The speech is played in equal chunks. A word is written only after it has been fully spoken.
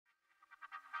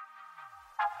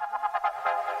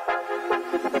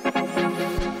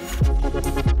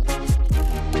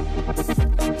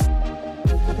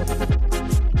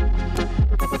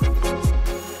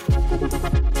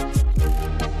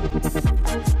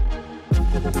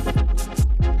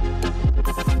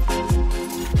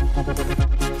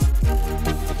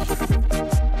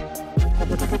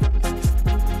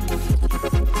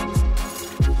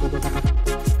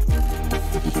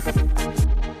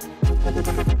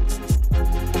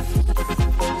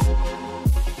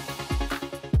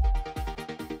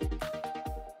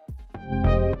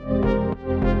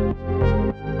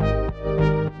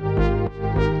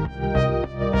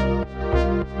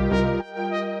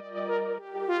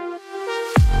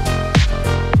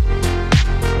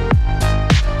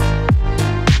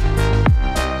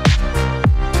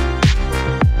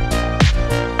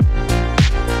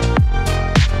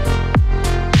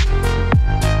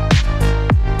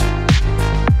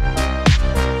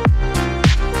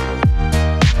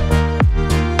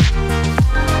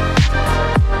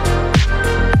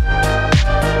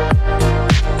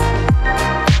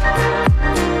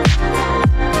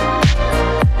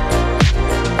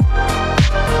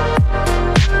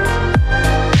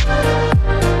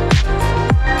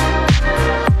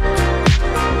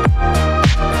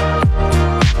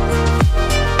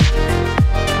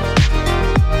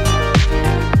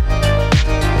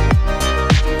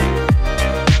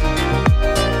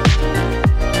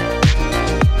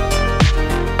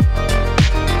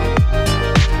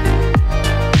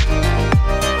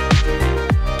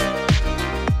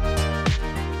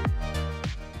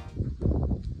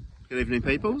Good evening,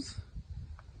 peoples.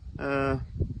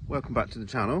 Welcome back to the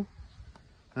channel.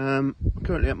 I'm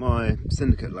currently at my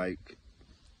Syndicate lake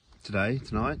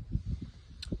tonight.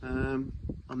 I'm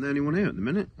the only one here at the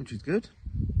minute, which is good.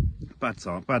 Bad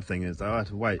thing is though, I had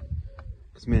to wait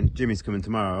because me and Jimmy's coming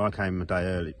tomorrow. I came a day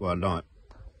early, well, night.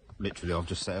 Literally, I've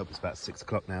just set up. It's about 6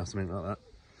 o'clock now, something like that.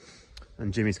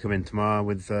 And Jimmy's coming tomorrow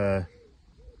with where's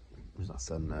that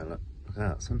sun there? Look at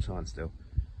that, sunshine still.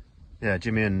 Yeah,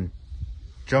 Jimmy and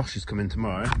Josh is coming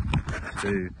tomorrow.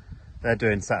 They're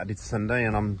doing Saturday to Sunday,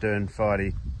 and I'm doing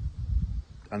Friday.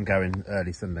 I'm going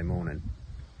early Sunday morning.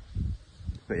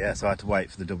 But yeah, so I had to wait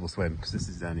for the double swim because this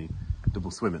is the only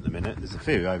double swim at the minute. There's a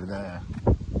few over there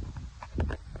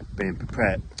being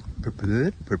prepared. That's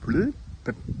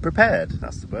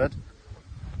the word.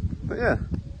 But yeah,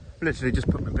 literally just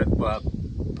put my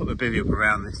bivvy up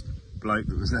around this bloke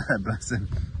that was there. Bless him.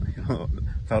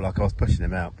 Felt like I was pushing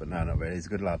him out, but no, not really. He's a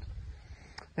good lad.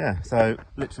 Yeah, so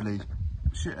literally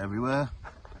shit everywhere.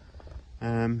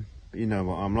 But you know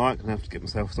what I'm like, I have to get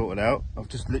myself sorted out. I've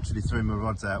just literally threw my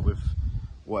rods out with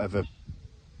whatever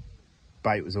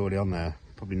bait was already on there,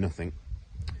 probably nothing.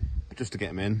 But just to get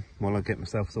them in while I get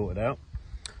myself sorted out.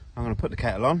 I'm going to put the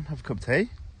kettle on, have a cup of tea,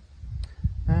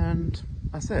 and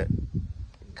that's it.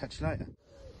 Catch you later.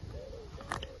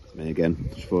 It's me again,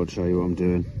 just thought I'd show you what I'm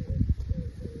doing.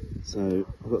 So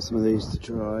I've got some of these to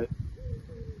try.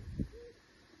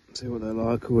 See what they're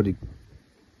like. Already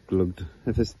glugged.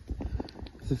 If the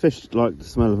fish like the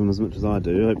smell of them as much as I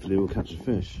do, hopefully we'll catch a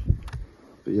fish.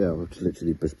 But yeah, I'll just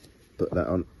literally put that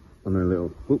on a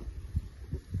little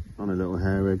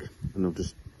hair rig, and I've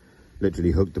just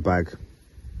literally hooked the bag.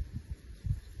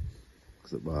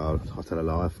 Well, I'll tell a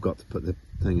lie, I forgot to put the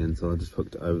thing in, so I just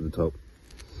hooked it over the top.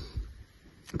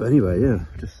 But anyway, yeah,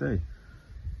 just see.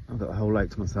 I've got a whole lake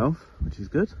to myself, which is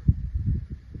good.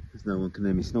 Because no one can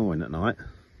hear me snoring at night.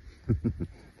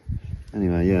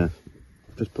 Anyway, yeah,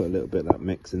 just put a little bit of that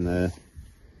mix in there.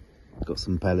 Got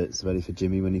some pellets ready for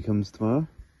Jimmy when he comes tomorrow.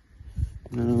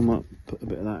 And I might put a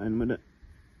bit of that in with it.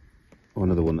 Or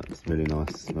another one that's really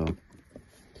nice as well.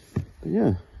 But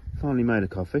yeah, finally made a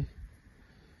coffee.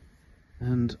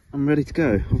 And I'm ready to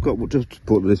go. I've got just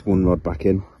put this one rod back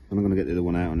in, and I'm going to get the other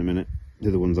one out in a minute. The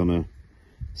other one's on a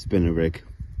spinner rig.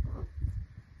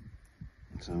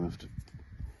 So I have to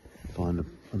find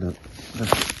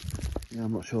yeah,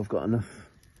 I'm not sure I've got enough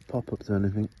pop-ups or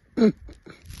anything.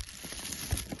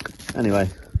 Anyway,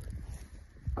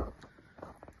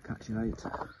 catch you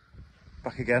later.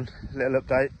 Back again, little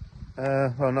update.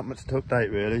 Well, not much to update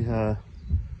really. I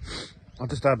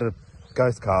just had a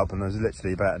ghost carp and I was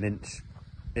literally about an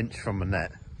inch from my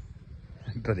net,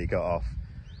 but he got off.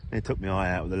 He took my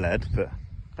eye out with the lead, but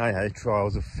hey,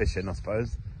 trials of fishing, I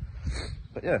suppose.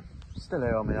 But yeah, still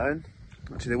here on my own.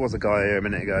 Actually, there was a guy here a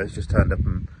minute ago who's just turned up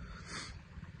and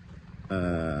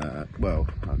well,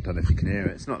 I don't know if you can hear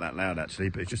it. It's not that loud actually,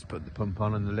 but he's just put the pump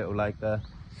on in the little lake there.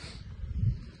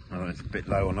 I don't know, it's a bit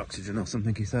low on oxygen or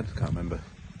something he said, I can't remember.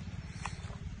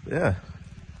 But yeah,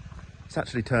 it's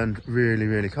actually turned really,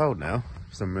 really cold now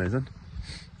for some reason.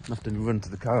 I have to run to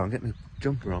the car and get my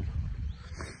jumper on.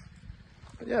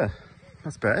 But yeah,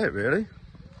 that's about it really.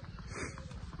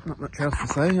 Not much else to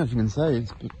say. As you can see,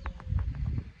 it's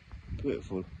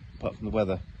beautiful apart from the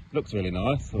weather. Looks really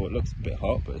nice, or it looks a bit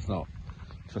hot, but it's not.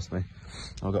 Trust me,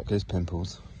 I've got goose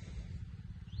pimples.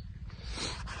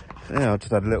 Yeah, I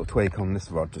just had a little tweak on this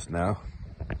rod just now.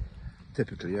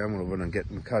 Typically, I want to run and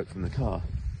get my coat from the car.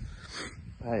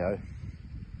 Hey-oh.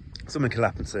 Something will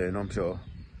happen soon, I'm sure.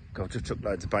 I've just chucked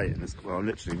loads of bait in this. Well,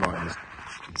 literally right in this.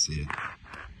 You can see it.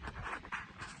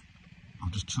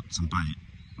 I've just chucked some bait,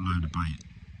 a load of bait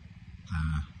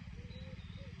there.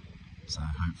 So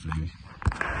hopefully,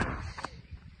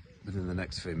 within the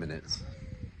next few minutes,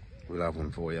 we'll have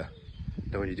one for you.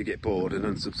 Don't want you to get bored and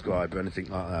unsubscribe or anything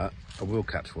like that. I will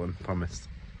catch one, promise.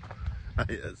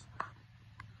 Yes.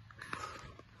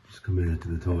 Just come here to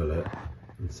the toilet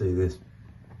and see this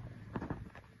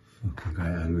fucking great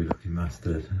angry looking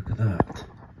bastard. Look at that.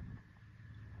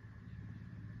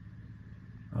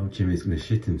 Oh, Jimmy's going to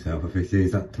shit himself if he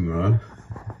sees that tomorrow.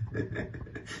 It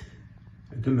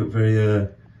doesn't look very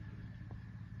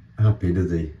happy,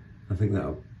 does he? I think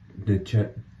that'll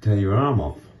tear your arm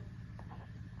off.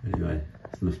 Anyway,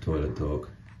 that's enough toilet talk.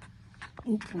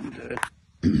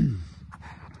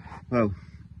 Well,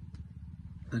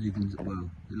 as you can, well,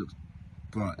 it looks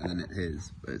brighter than it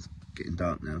is, but it's getting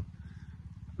dark now.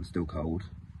 I'm still cold.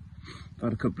 I've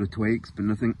had a couple of tweaks, but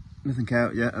nothing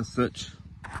out yet as such.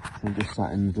 So I'm just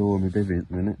sat in the door of my bivvy at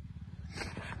the minute,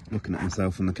 looking at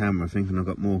myself on the camera, thinking I've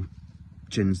got more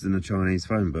chins than a Chinese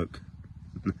phone book.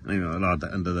 Anyway, I'll hide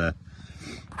that under there.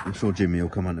 I'm sure Jimmy will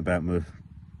comment about my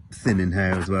thinning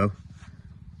hair as well.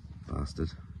 Bastard.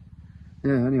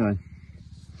 Yeah, anyway.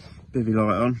 Bivvy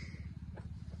light on.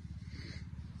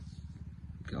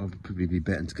 I'll probably be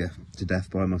bitten to death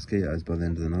by mosquitoes by the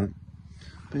end of the night.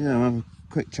 But yeah, I'll have a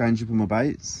quick change up on my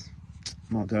baits.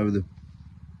 Might go with a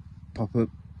pop-up.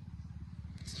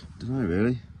 Don't know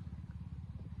really.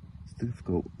 It's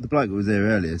difficult. The bloke that was here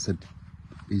earlier said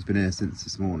he's been here since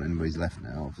this morning, but he's left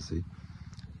now obviously.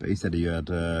 But he said he had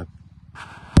 5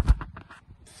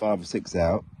 or 6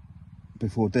 out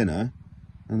before dinner,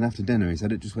 and after dinner he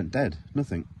said it just went dead,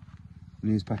 nothing. And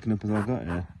he was packing up as I got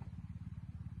here.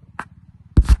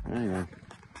 Anyway,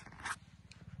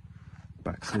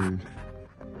 back soon.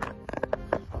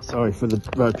 Sorry for the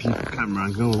ropey camera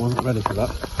angle, I wasn't ready for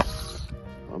that.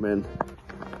 I'm in.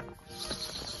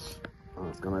 Oh,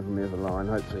 it's gone over the other line,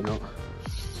 hopefully not.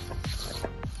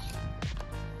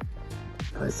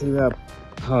 Let's see how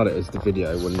hard it is to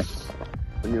video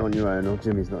when you're on your own or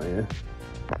Jimmy's not here.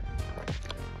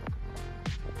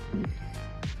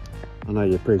 I know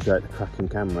you appreciate the cracking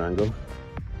camera angle.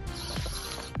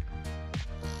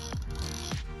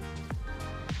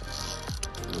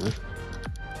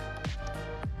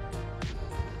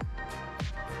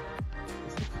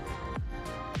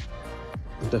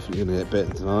 I'm definitely going to get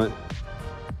bitten tonight.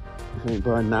 If I ain't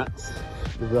buying gnats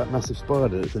with that massive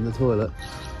spider that's in the toilet.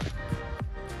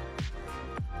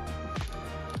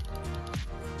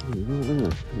 Oh,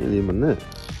 nearly in my net.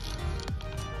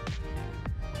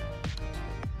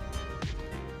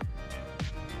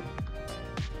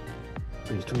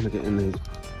 He's trying to get in these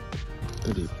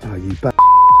bloody... Oh, you b****.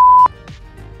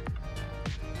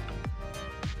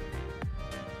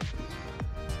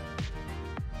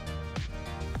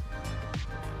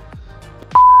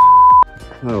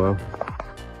 Oh well,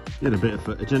 you had a bit of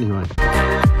footage anyway.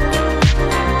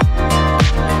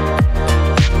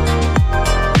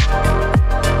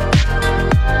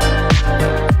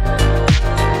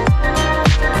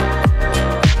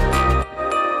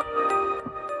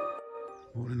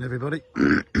 Morning everybody.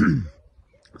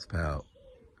 It's about,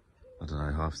 I don't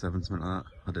know, 7:30, something like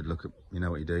that. I did look at, you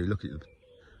know what you do, you look at the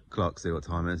clock, see what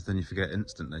time it is, then you forget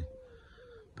instantly.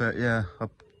 But yeah, I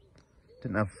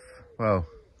didn't have, well,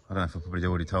 I don't know if I probably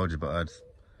already told you, but I had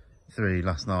 3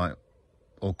 last night,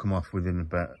 all come off within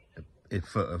about a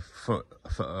foot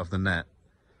of the net.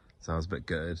 So I was a bit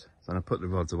gutted. So I put the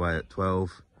rods away at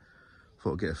 12,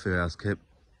 thought I'd get a few hours kip.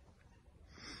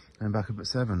 And back up at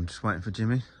 7, just waiting for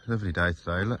Jimmy. Lovely day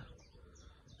today, look,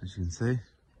 as you can see.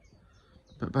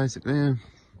 But basically, a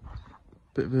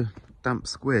bit of a damp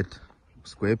squid.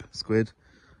 But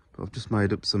I've just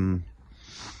made up a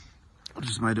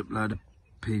load of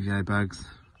PVA bags.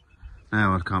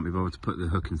 Now I can't be bothered to put the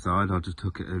hook inside, I'll just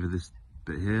hook it over this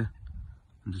bit here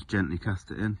and just gently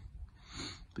cast it in.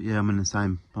 But yeah, I'm in the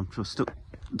same, I'm just stuck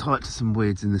tight to some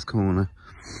weeds in this corner.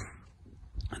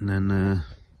 And then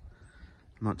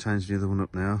might change the other one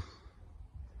up now.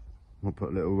 I'll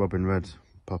put a little robin red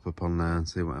pop up on there and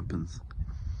see what happens.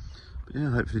 But yeah,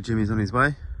 hopefully Jimmy's on his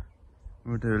way.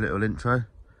 We'll do a little intro.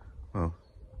 Well,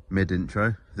 mid-intro,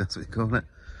 if that's what you call it.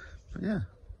 But yeah.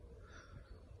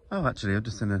 Oh, actually, I've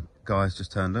just seen a guy's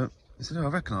just turned up. He said, oh, I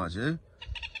recognise you.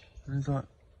 And he's like,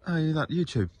 oh, you that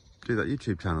YouTube, do that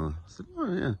YouTube channel? I said,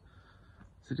 oh, yeah.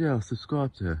 I said, yeah, I'll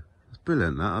subscribe to you. It's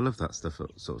brilliant, that. I love that stuff,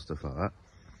 sort of stuff like that.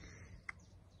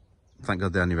 Thank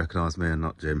God they only recognise me and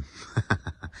not Jim.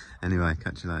 Anyway,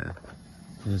 catch you later.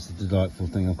 Here's the delightful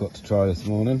thing I've got to try this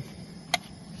morning.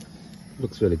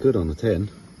 Looks really good on the tin.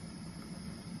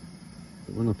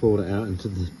 But when I poured it out into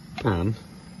the pan,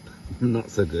 not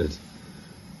so good.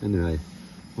 Anyway,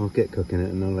 I'll get cooking it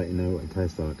and I'll let you know what it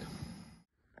tastes like.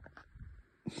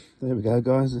 There we go,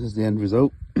 guys. This is the end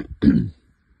result.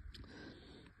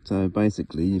 So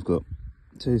basically, you've got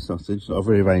 2 sausages. I've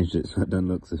rearranged it so it don't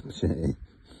look so shitty.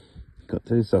 Got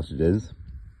 2 sausages.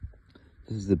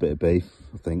 This is a bit of beef,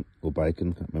 I think, or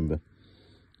bacon. Can't remember.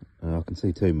 I can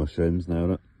see 2 mushrooms now.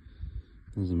 Look,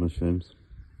 those are mushrooms.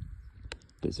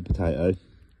 Bits of potato.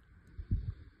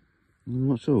 I'm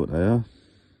not sure what they are.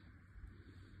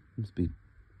 Must be,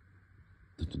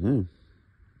 I don't know,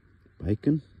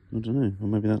 bacon? I don't know, or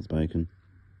maybe that's bacon.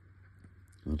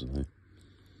 I don't know.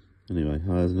 Anyway,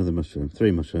 oh, there's another mushroom.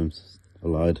 3 mushrooms. I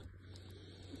lied.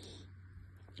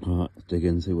 Alright, let's dig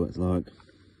in, see what it's like.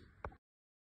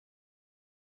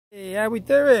 Hey, how we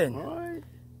doing? Alright,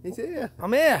 he's here.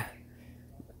 I'm here.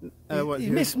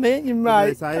 You missed me, you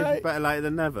mate. Better late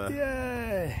than never.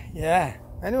 Yeah.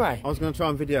 Anyway. I was going to try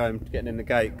and video him getting in the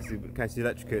gate in case he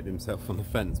electrocuted himself on the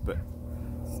fence, but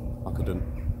I couldn't.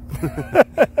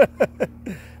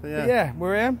 Yeah,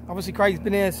 we're here. Obviously, Craig's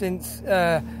been here since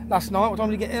last night. What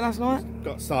time did he get here last night?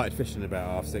 Got started fishing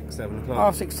about 6, 7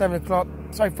 o'clock. 6, 7 o'clock.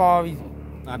 So far, he's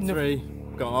had 3,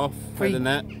 got off, at the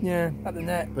net. Yeah, at the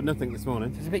net. But nothing this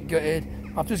morning. He's a bit gutted.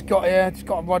 I've just got here, just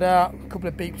got a rod out, a couple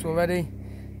of beeps already.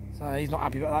 So he's not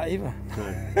happy about that either.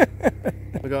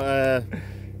 No. We got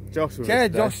Josh with us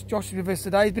today. Josh is with us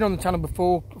today. He's been on the channel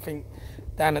before, I think,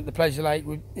 down at the Pleasure Lake.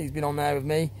 He's been on there with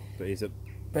me. But he's up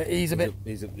the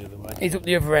other way. He's up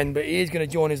the other end, but he is going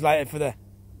to join us later for the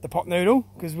pot noodle,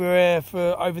 because we're here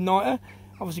for overnighter.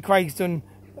 Obviously, Craig's done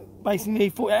basically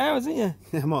 40 hours, isn't you?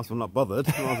 Yeah, I might as well not bothered.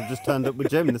 I might as well just turned up with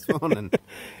Jim this morning.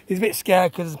 He's a bit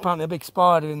scared because there's apparently a big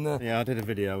spider in the... Yeah, I did a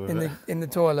video with it. In the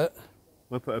toilet.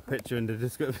 We'll put a picture in the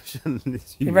description.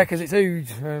 He reckons it's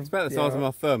huge. It's about the size of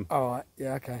my thumb. All right,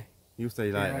 yeah, okay. You'll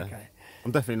see later. Yeah, okay.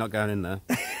 I'm definitely not going in there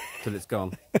till it's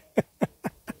gone.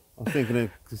 I'm thinking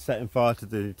of setting fire to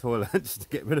the toilet just to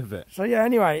get rid of it. So yeah,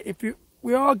 anyway,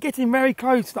 we are getting very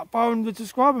close to that 500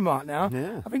 subscriber mark now.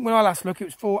 Yeah. I think when I last looked, it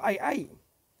was 488.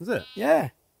 Is it?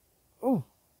 Yeah. Oh.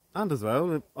 And as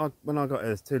well, when I got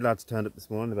here, 2 lads turned up this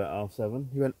morning about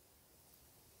 7:30. He went,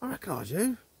 I recognise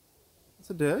you. I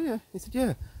said, yeah. He said,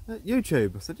 yeah.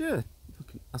 YouTube. I said, yeah.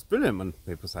 That's brilliant when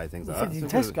people say things like that. In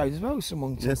Tesco's as well,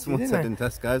 someone said. Yeah, someone said in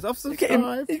Tesco's. I've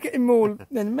subscribed. He's getting more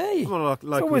than me. I'm like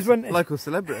local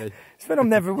celebrity. It's when I'm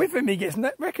never with him, he gets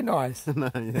recognised. No,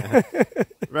 yeah.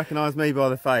 Recognise me by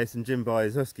the face and Jim by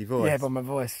his husky voice. Yeah, by my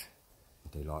voice.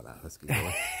 I do like that husky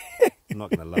voice. I'm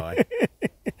not going to lie.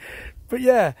 But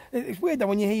yeah, it's weird though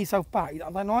when you hear yourself back.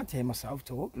 I don't like to hear myself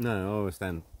talk. No, I always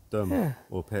stand dumb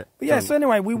or pit. But yeah, so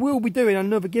anyway, we will be doing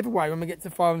another giveaway when we get to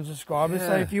 500 subscribers. Yeah.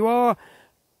 So if you are,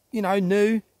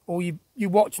 new, or you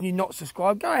watch and you're not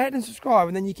subscribed, go ahead and subscribe,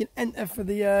 and then you can enter for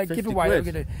the giveaway that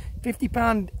we're going to do.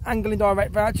 £50 angling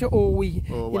direct voucher, or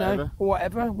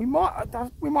whatever. We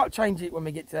might change it when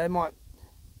we get to there. Might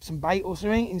some bait or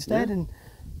something instead, and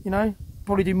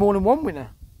probably do more than one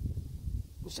winner.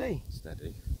 We'll see.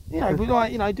 Steady. We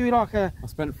do like a... I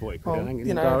spent 40 quid on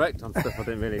angling direct on stuff I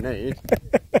didn't really need.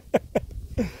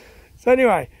 So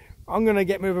anyway, I'm going to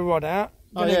get moving rod out.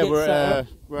 Oh yeah,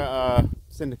 we're at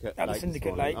Syndicate Lake. At the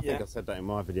Syndicate Lake, I think I said that in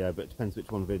my video, but it depends which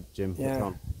one of Jim puts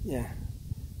on. Yeah,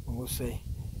 well, we'll see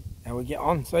how we get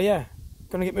on. So yeah,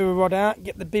 going to get moving rod out,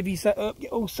 get the bivvy set up,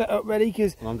 get all set up ready,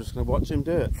 because I'm just going to watch him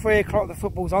do it. 3 o'clock the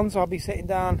football's on, so I'll be sitting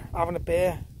down having a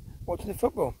beer, watching the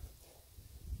football.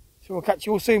 So we'll catch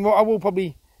you all soon. Well, I will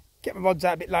probably get my rods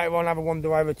out a bit later on, have a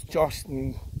wander over to Josh,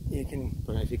 and you can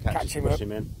if you catch him, push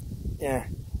him in. Yeah,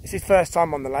 it's his first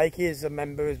time on the lake. He is a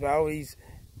member as well. He's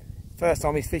first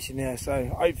time he's fishing here, so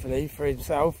hopefully for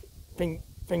himself,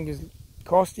 fingers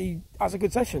crossed, he has a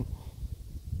good session.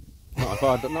 Not if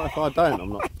I don't.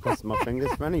 I'm not crossing my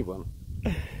fingers for anyone.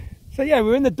 So yeah,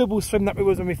 we're in the double swim that we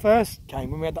was when we first came,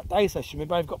 when we had that day session. We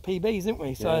both got PBs, didn't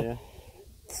we? So yeah.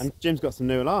 And Jim's got some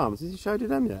new alarms. Has he showed you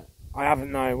them yet? I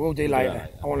haven't, no. We'll do later.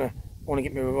 Yeah. I want to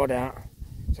get my rod out.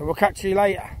 So we'll catch you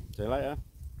later. See you later.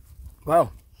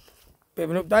 Well, bit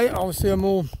of an update. Obviously I'm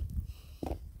all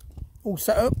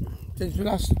set up since we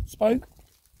last spoke.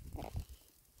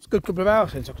 It's a good couple of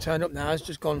hours since I've turned up now. It's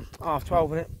just gone 12:30,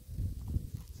 isn't it?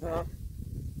 So,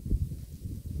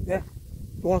 yeah.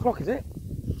 1 o'clock, is it?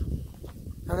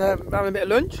 And having a bit of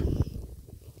lunch.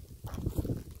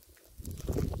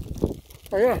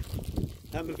 Oh yeah.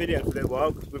 I haven't videoed for a little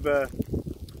while because we've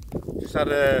just had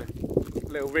a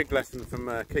little rig lesson from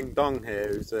King Dong here,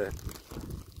 who's I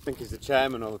think he's the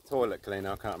chairman or the toilet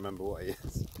cleaner. I can't remember what he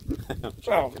is.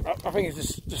 Well, I think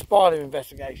it's the spider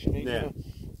investigation. He's yeah.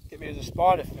 Get me as a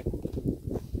spider thing.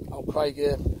 I'll Craig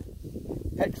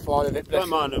petrified of it. Don't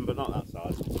mind him, but not that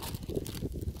side.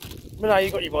 But no,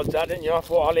 you got your rods out, didn't you? I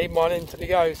thought I'll leave mine in till he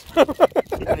goes.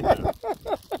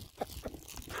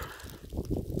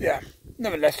 Yeah,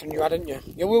 never lesson you had, didn't you?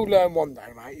 You will learn one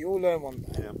day, mate. You will learn one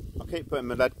day. Yeah, I keep putting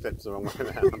my lead clips the wrong way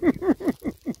around.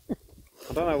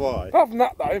 I don't know why. Apart from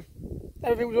that, though,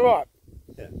 everything was alright.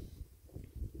 Yeah.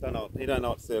 You don't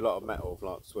like to see a lot of metal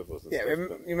like swivels and stuff.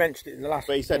 Yeah, you mentioned it in the last.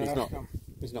 But he said he's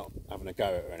not having a go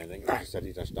at it or anything. He just said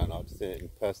he just don't like to see it in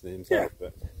personally himself. Yeah.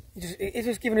 But he's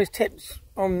just giving us tips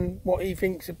on what he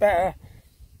thinks are better.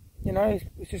 You know,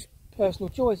 it's just personal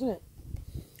choice, isn't it?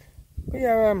 But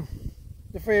yeah,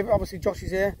 the three of obviously Josh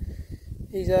is here.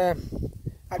 He's at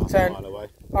the turn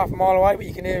half a mile away, but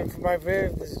you can hear him from over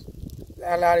here.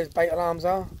 How loud his bait alarms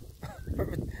are.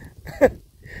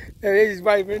 There he is, he's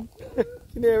waving. You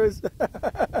can hear us.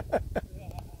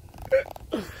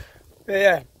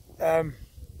 Yeah, I'll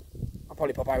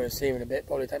probably pop over and see him in a bit.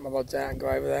 Probably take my rods out and go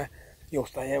over there. You'll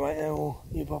stay here, mate, or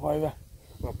you pop over.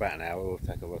 Well, about an hour, we'll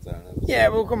take our rods out. Yeah,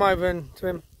 we'll come over and to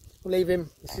him. We'll leave him.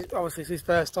 Obviously, it's his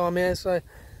first time here, so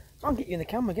I'll get you in the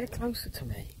camera. Get closer to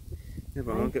me. Yeah,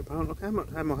 but I'll get. Look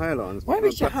how my hairline is. Where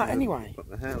is your hat anyway? Put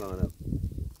the hairline up.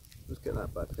 Let's get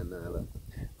that back in there. Look.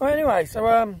 Well, anyway, so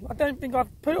I don't think I've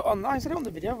put it on. I said it on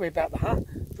the video about the hat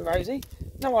for Rosie.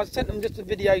 No, I sent them just a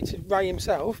video to Ray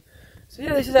himself. So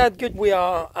yeah, this is how good we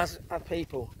are as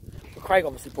people. Well, Craig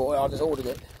obviously bought it. I just ordered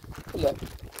it. But look,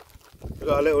 we've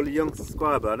got a little young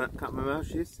subscriber. I can't remember how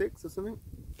she's 6 or something.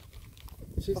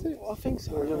 She's 6? I think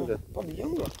so. Or younger. Probably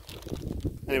younger.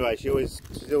 Anyway, she's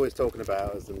always talking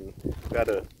about us, and we had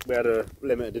a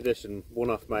limited edition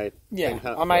one-off made. Yeah,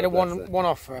 I made a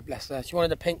one-off for her, bless her. She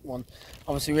wanted a pink one.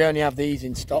 Obviously, we only have these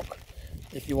in stock.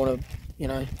 If you want to, you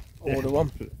know, order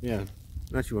one. Yeah,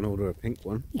 unless you want to order a pink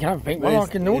one. You can have a pink one. I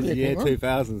can order a pink one. Year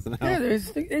 2000s now. Yeah,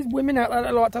 there's women out there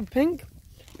that like to have pink.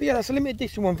 But yeah, that's a limited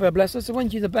edition one for her, bless her. So when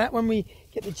she's about, when we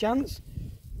get the chance,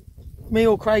 me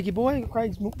or Craigie boy,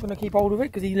 Craig's going to keep hold of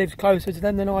it because he lives closer to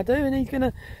them than I do, and he's going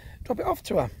to drop it off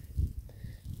to her.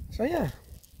 So yeah.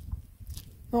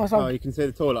 Nice. Oh, you can see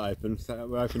the toilet open, so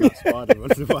we're hoping that spider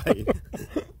runs away.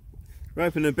 We're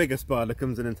hoping a bigger spider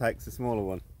comes in and takes the smaller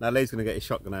one. Now Lee's going to get his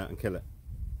shotgun out and kill it.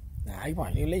 No, he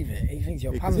won't. He'll leave it. He thinks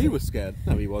you're because he was scared.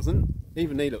 No, he wasn't.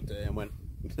 Even he looked at it and went,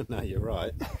 no, you're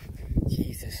right.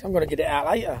 Jesus, I'm going to get it out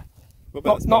later. What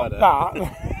about not that.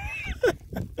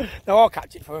 No, I'll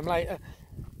catch it for him later.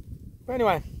 But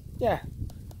anyway, yeah.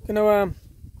 Going to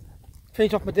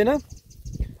finish off my dinner.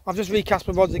 I've just recast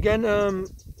my rods again.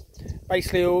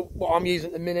 Basically, what I'm using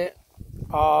at the minute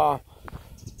are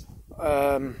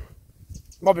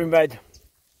Robin Red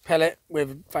pellet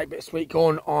with a fake bit of sweet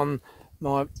corn on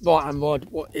my right hand rod.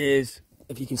 What is,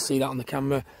 if you can see that on the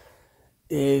camera,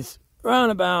 is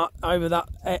round about over that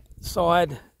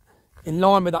side, in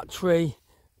line with that tree,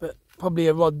 but probably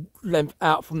a rod length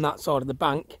out from that side of the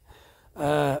bank.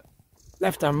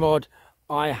 Left hand rod,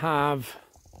 I have.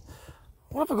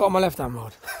 What have I got on my left hand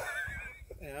rod?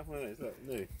 Yeah, have one of those. Look,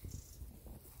 new.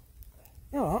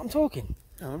 Yeah, I'm talking.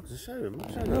 Oh, I'm just showing him.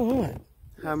 Oh, right.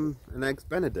 Ham and eggs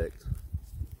Benedict.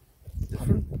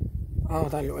 Different. Oh,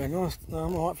 they look really nice. No,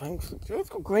 I'm alright, thanks. It's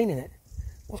got green in it.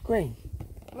 What's green?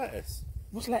 Lettuce.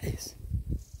 What's lettuce?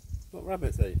 What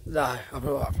rabbits eat? No, I'm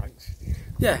alright, thanks.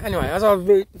 Yeah, anyway, as I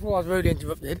was before I was rudely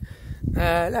interrupted,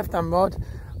 left hand rod,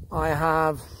 I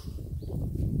have.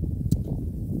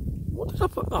 What did I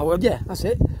put? Oh, well, yeah, that's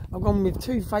it. I've gone with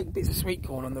 2 fake bits of sweet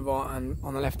corn on the right and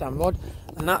on the left hand rod,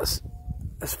 and that's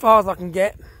as far as I can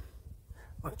get.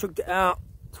 I chucked it out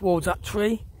towards that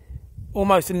tree,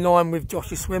 almost in line with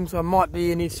Josh's swim, so I might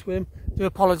be in his swim. Do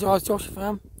apologise, Josh, if I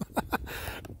am.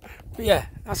 But yeah,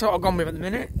 that's what I've gone with at the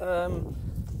minute.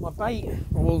 My bait,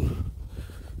 I will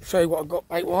show you what I've got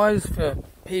bait wise for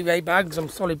PVA bags. I'm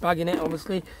solid bagging it,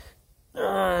 obviously.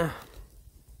 Both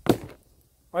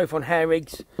on hair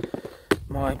rigs.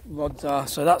 My rods are,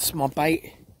 so that's my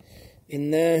bait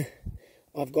in there.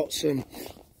 I've got some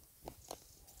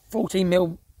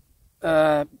 14mm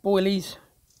boilies,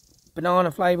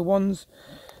 banana flavour ones,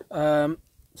 some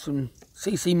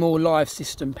CC Moore Live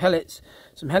System pellets,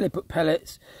 some Heliput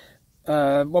pellets,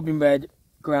 Robin Red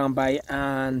ground bait,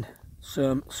 and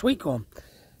some sweet corn.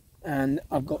 And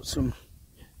I've got some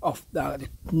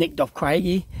nicked off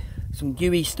Craigie, some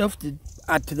gooey stuff to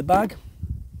add to the bag.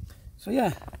 So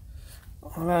yeah,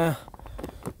 I'll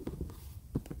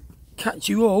catch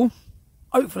you all.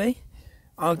 Hopefully,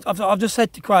 I've just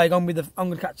said to Craig I'm going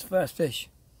to catch the first fish.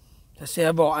 Let's see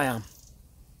how bright I am.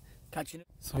 Catching it.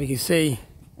 So you can see,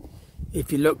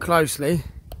 if you look closely,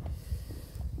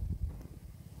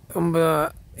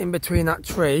 in between that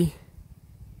tree,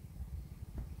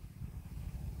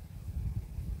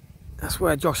 that's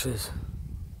where Josh is.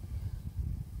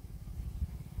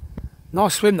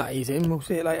 Nice swim that he's in, we'll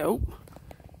see it later. Oh,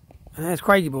 and there's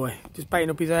Craigie boy, just baiting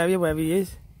up his area wherever he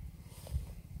is.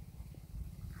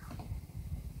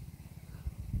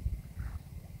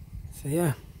 So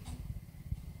yeah.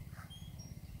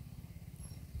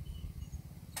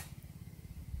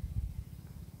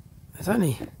 There's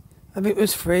only, I think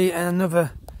there's 3 and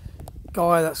another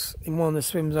guy that's in one of the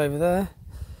swims over there.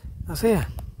 That's here.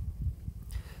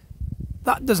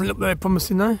 That doesn't look very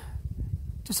promising though.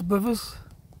 Just above us.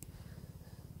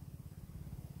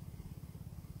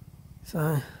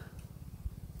 So,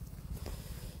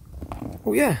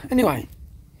 well yeah, anyway.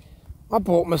 I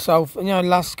bought myself, you know, the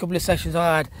last couple of sessions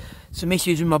I had some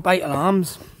issues with my bait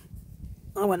alarms.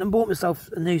 I went and bought myself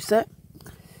a new set.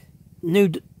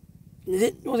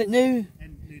 Was it new?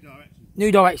 New Direction.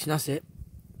 New Direction, that's it.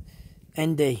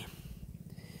 ND.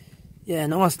 Yeah,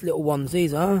 nice little ones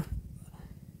these are.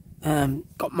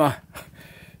 Got my...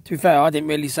 To be fair, I didn't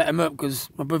really set them up because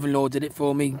my brother-in-law did it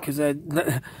for me, because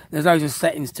there's loads of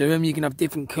settings to them. You can have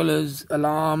different colours,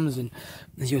 alarms, and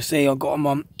as you'll see, I've got them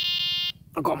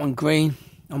on green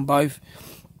on both.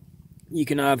 You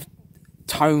can have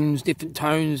different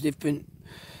tones, different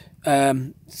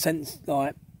sense,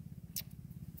 like,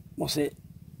 what's it?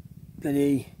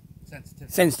 The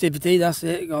sensitivity, that's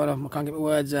it. God, I can't get my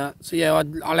words out. So yeah,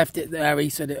 I left it there, he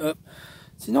set it up.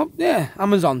 So not, yeah,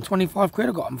 Amazon, 25 quid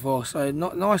I got them for. So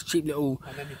not nice, cheap little.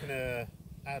 And then you can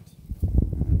add.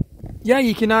 Yeah,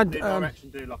 you can add.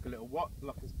 Direction, do like a little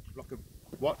like a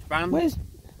watch band. Where's?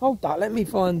 Hold that. Let me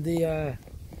find the.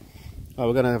 Oh,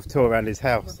 we're gonna have a tour around his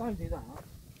house. Don't do that.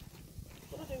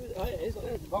 What do I do with it? Oh, it is.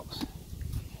 There's the box.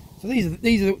 So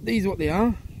these are what they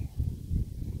are.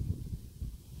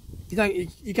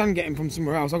 You can get them from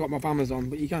somewhere else. I got them off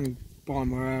Amazon, but you can buy them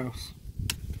somewhere else.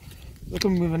 They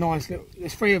come with a nice little.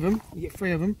 There's 3 of them. You get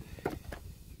 3 of them.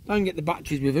 Don't get the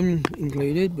batteries with them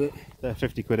included, but they're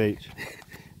 50 quid each.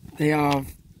 They are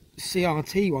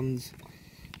CRT ones.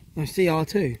 No,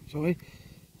 CR2. Sorry.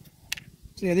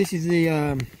 So yeah, this is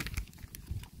the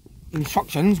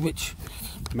instructions, which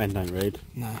men don't read.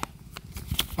 No,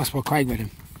 that's why Craig read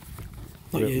them.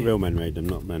 Not you. Real men read them,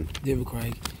 not men. The other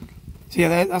Craig. So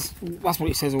yeah, that's what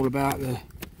it says all about the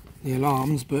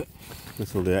alarms, but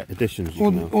that's all the additions.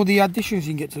 All the additions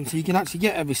you can get to them, so you can actually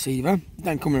get a receiver. They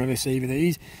don't come with a receiver.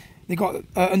 These they got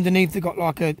underneath. They got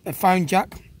like a phone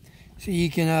jack, so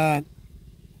you can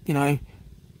you know,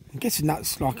 I'm guessing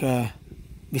that's like a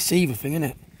receiver thing, isn't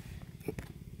it?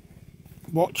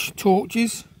 Watch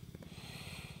torches.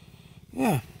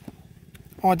 Yeah,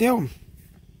 ideal.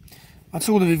 I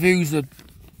saw the reviews that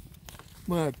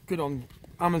were good on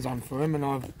Amazon for them, and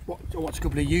I've watched a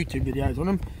couple of YouTube videos on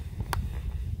them.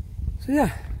 So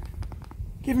yeah,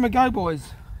 give them a go, boys.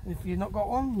 If you've not got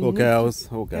one, or girls,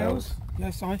 or girls.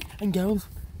 Yes, sorry, and girls.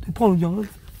 Apologise.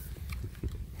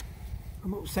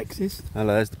 I'm not sexist.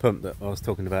 Hello, there's the pump that I was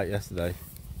talking about yesterday.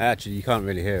 Actually, you can't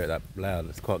really hear it that loud.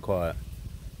 It's quite quiet.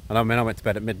 And I mean, I went to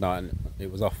bed at midnight and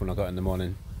it was off when I got in the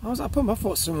morning. I was that pump? I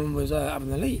thought someone was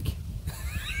having a leak.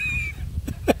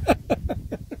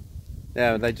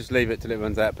 Yeah, they just leave it till it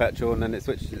runs out of petrol and then it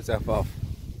switches itself off.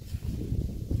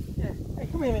 Yeah. Hey,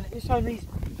 come here a minute. So these,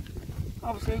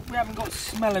 obviously, we haven't got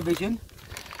smell-o-vision,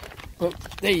 but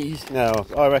these. No,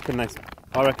 I reckon they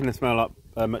smell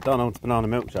like McDonald's banana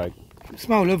milkshake. They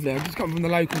smell lovely. I just got them from the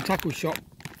local tackle shop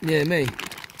near me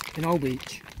in Old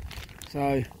Beach.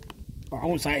 So, well, I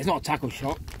won't say it's not a tackle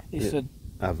shop. It's a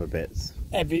other bits.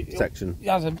 Section. It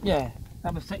has a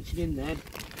have a section in there.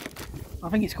 I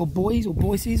think it's called Boys or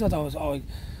Boises. I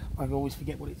always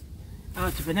forget what it's how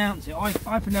to pronounce it.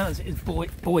 I pronounce it as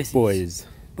Boises. Boys.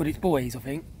 But it's Boys, I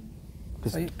think.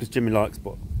 Because Jimmy likes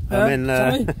boys. Sorry.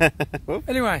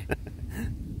 Anyway,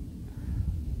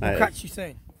 we'll catch you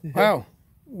soon. Well,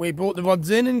 we brought the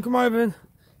rods in and come over and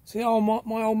see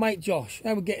my old mate Josh.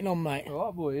 How we getting on, mate? All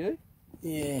right, boy, you?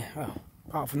 Yeah, well,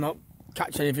 apart from not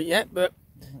catching anything yet, but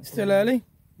still early.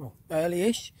 Well,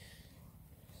 early-ish.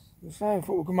 So I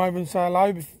thought we'd come over and say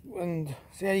hello and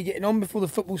see how you're getting on before the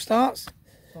football starts.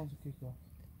 Time to kick off.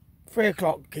 3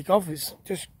 o'clock kick off. It's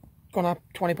just gone up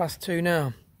 2:20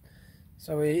 now.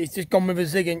 So he's just gone with a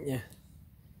zig, ain't you?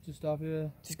 Just up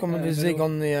here. Just gone with a zig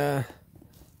on the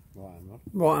right,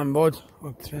 Right hand, bud.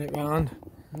 I'll turn it round.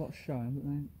 What a shame that they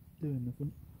ain't doing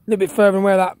nothing. A little bit further than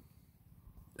where that.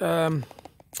 Gone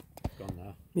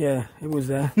now. Yeah, it was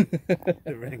there.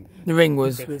 The ring. The ring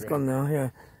was, but it's gone now. Yeah,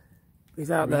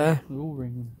 he's out there. They're all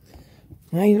ringing.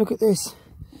 Hey, look at this.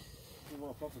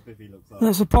 What a proper bivvy looks like.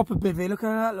 That's a proper bivvy. Look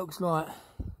how that looks like.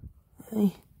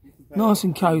 Hey, nice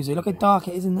and cosy. Look how dark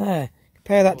it is in there.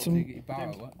 Compare that to.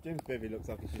 Jim's bivvy looks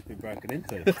like it's just been broken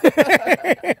into.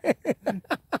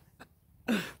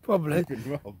 Probably. It's been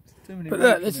robbed. But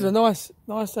look, this is a nice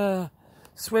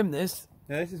swim. This.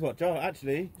 Yeah, this is what Josh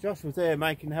was there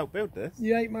help build this.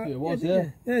 Yeah, mate. Yeah, it was, yeah.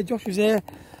 Yeah, Josh was here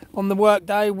on the work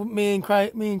day. Me and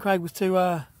Craig was too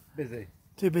Busy.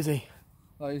 Too busy.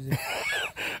 Oh, is it?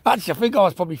 Actually, I think I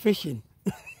was probably fishing.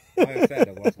 I said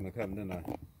I was going to come, didn't I?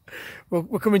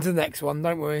 We're coming to the next one,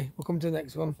 don't worry. We'll come to the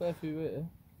next one. Fair few here.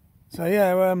 So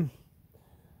yeah, well,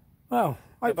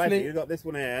 hopefully Basically, you've got this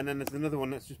one here, and then there's another one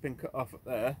that's just been cut off up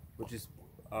there, which is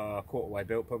quarter way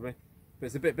built probably. But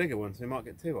it's a bit bigger one, so we might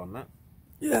get two on that.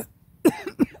 Yeah.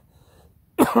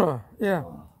 Yeah.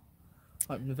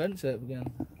 Hoping the vents out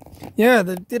again. Yeah,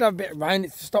 they did have a bit of rain.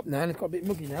 It's stopped now, and it's got a bit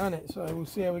muggy now, hasn't it? So we'll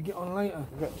see how we get on later.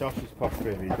 We've got Josh's posh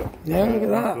bivvy. He's got Look at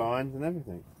that. blinds and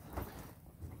everything.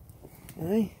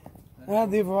 Hey,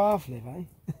 how'd the other half live, eh?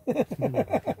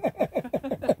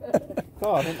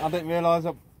 God, I didn't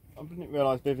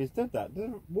realise bivvies did that.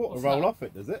 Doesn't water roll off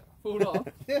it, does it? Fall off?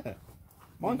 Yeah.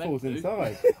 Mine falls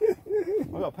inside.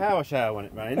 I've got a power shower when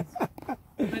it rains.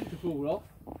 It's meant to fall off.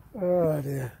 Oh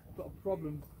dear. I've got a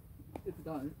problem if it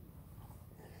don't.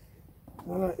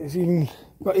 Well, he's even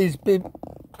got his big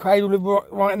cradle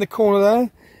right in the corner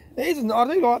there. It isn't. I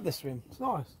do like the swim. It's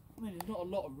nice. I mean, there's not a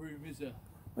lot of room, is there?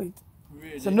 Wait,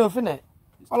 Really? it's enough, isn't it?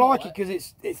 I like it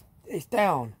because it's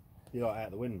down. You're like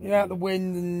out the wind. You're out the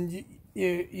wind and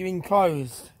you're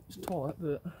enclosed. It's tight,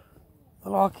 but I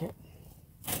like it.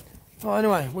 Right,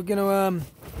 anyway, we're gonna I'm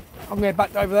gonna get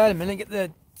back over there in a minute, get the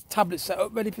tablet set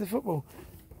up, ready for the football.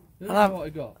 what I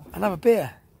got. And have a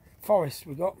beer. Forest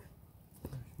we got.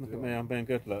 Look at me, I'm being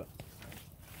good, look.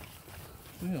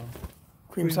 Yeah.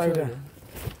 Cream soda.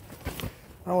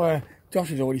 Oh, Josh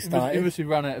has already started. He must have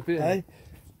run out of beer. Hey,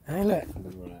 hey, look.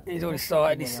 He's already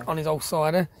started on his old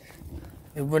cider.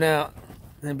 He'll run out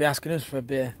and then be asking us for a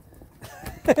beer.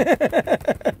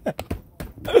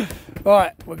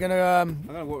 Right, we're gonna I'm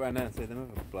gonna walk around there and see them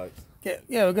other blokes.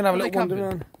 we're gonna have a little wander camping?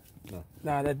 around.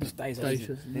 No, they're just days.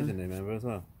 Stations, He's a new member as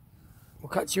well. We'll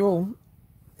catch you all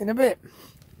in a bit.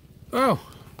 Well,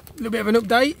 a little bit of an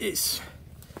update. It's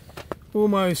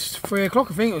almost 3 o'clock,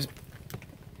 I think it was.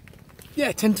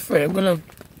 Yeah, 10 to 3. I'm going to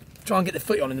try and get the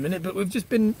footy on in a minute, but we've just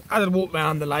been had a walk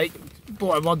around the lake,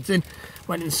 brought our rods in,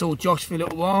 went and saw Josh for a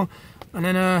little while, and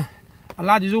then a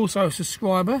lad who's also a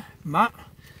subscriber, Matt.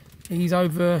 He's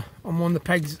over on one of the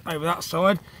pegs over that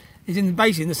side. He's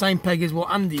basically in the same peg as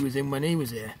what Andy was in when he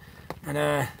was here. And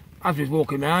as we was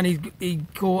walking around, he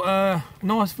caught a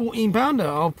nice 14-pounder.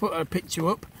 I'll put a picture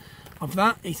up of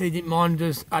that. He said he didn't mind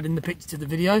us adding the picture to the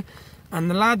video. And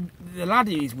the lad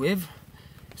he's with,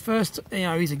 first,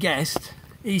 he's a guest.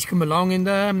 He's come along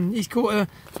and he's caught a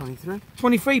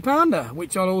 23-pounder,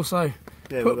 which I'll also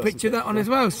put a picture of that on as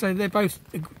well. So they both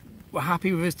were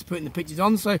happy with us to putting the pictures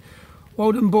on. So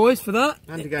well done, boys, for that.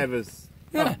 Andy gave us.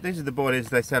 Yeah. These are the boilies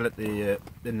they sell at the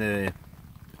in the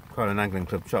Croydon Angling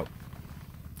Club shop.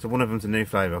 So one of them's a new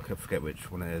flavour. I forget which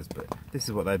one it is, but this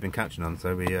is what they've been catching on.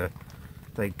 So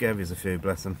they gave us a few,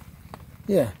 bless them.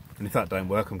 Yeah. And if that don't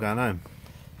work, I'm going home.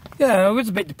 Yeah, it was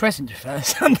a bit depressing to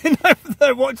first standing over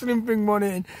there watching him bring one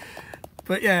in.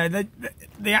 But yeah,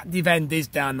 the active end is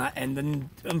down that end, and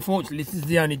unfortunately this is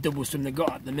the only double swim they've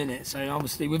got at the minute. So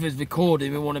obviously with us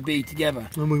recording, we want to be together.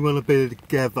 And we want to be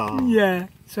together. Yeah.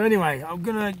 So anyway, I'm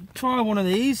going to try one of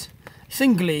these.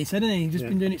 Singly, he said, isn't he? He's just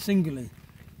been doing it singly.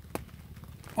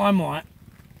 I might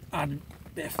add a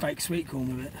bit of fake sweet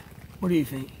corn with it. What do you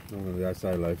think? I'm going to go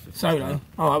solo. Solo?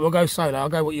 Alright, we'll go solo. I'll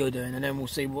go what you're doing and then we'll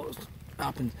see what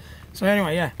happens. So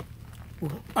anyway, yeah.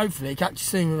 We'll hopefully catch you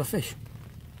soon with a fish.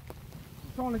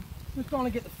 Just trying to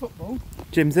get the football.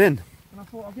 Jim's in. And I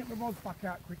thought I'll get my rods back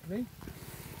out quickly.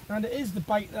 And it is the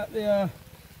bait that the...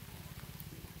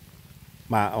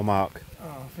 Matt or Mark.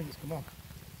 Oh, I think it's come off.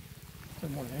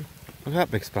 Don't want it. Look at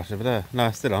that big splash over there. No,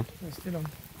 it's still on. It's still on.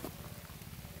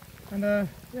 And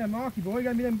yeah, Marky boy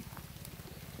gave me them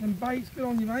baits. Good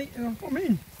on you, mate. And I've got them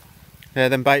in. Yeah,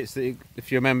 them baits that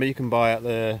if you remember, you can buy at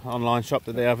the online shop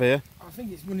that they have here. I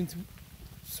think it's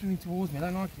swimming towards me. I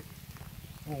don't like it.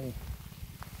 Oh.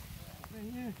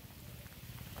 Yeah.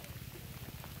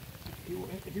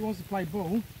 If he wants to play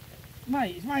ball,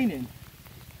 mate, it's raining.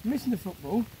 I'm missing the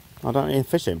football. I don't even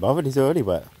fish him bothered. He's already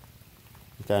wet.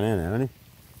 He's down here now, isn't he?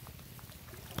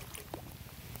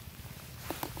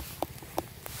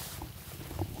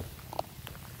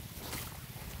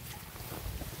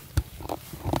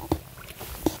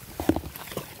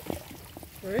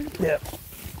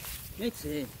 It's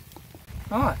in.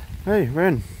 Alright. Hey, we're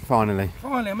in, finally.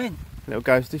 Finally, I'm in. Little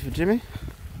ghosty for Jimmy.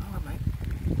 Alright, mate.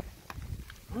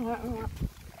 Alright.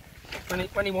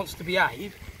 When he wants to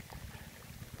behave.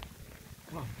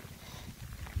 Come on.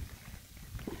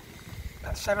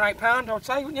 That's £7-8, I'd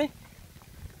say, wouldn't you?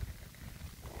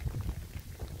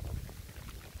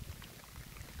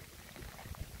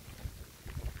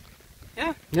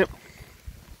 Yeah? Yep.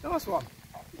 Nice one.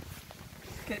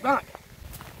 Get it back.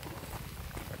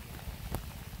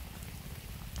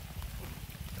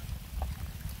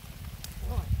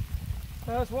 Right.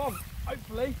 First one,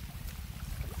 hopefully.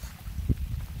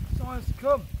 Signs to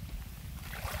come.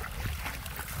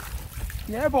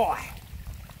 Yeah, boy.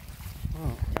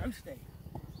 Oh. Ghosty.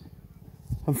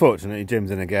 Unfortunately,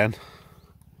 Jim's in again.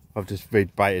 I've just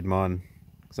rebaited mine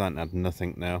because I ain't had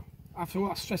nothing now. After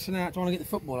what, stressing out trying to get the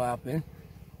football out in.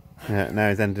 Yeah, now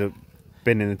he's ended up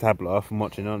binning the tablet off and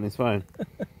watching it on his phone.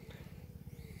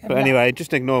 But anyway,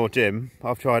 just ignore Jim.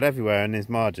 I've tried everywhere in his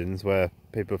margins where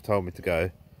people have told me to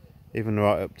go. Even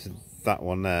right up to that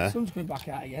one there. The sun's coming back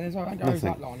out again, as I go over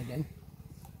that line again.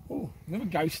 Oh, another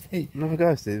ghosty. Another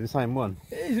ghosty, the same one.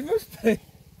 It is, it must be.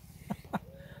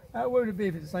 How would it be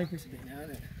if it's the same piece of it now,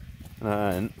 isn't it? No,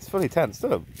 and it's fully tensed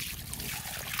up.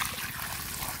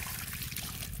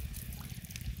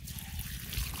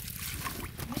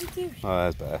 What are you doing? Oh,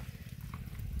 there's better.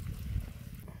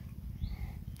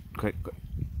 Quick.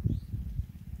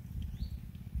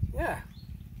 Yeah.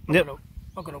 Yep.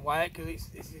 I'm gonna weigh it because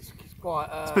it's quite.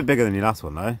 It's a bit bigger than your last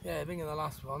one though. Yeah, bigger than the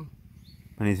last one.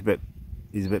 And he's a bit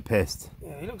pissed.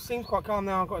 Yeah, he seems quite calm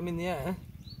now. I've got him in the air.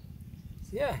 So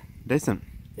yeah, Decent.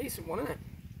 decent one, isn't it?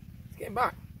 Let's get him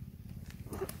back.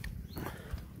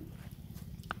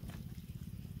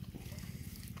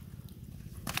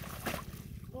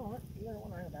 All right, you don't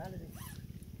want to hang about, is he?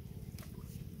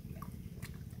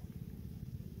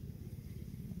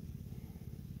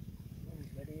 When he's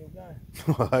ready, he'll go.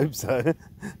 I hope so.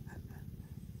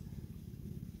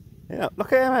 Yeah,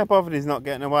 look at him how bothered he's not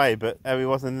getting away, but how he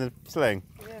was in the sling.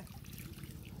 Yeah.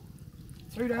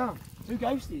 2 down, 2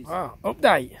 ghosties. Wow,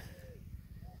 update.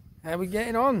 How are we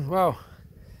getting on? Well,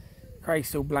 Craig's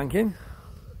still blanking,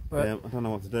 but Yeah, I don't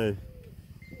know what to do.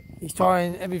 he's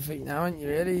trying everything now, ain't you?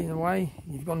 Really, in a way,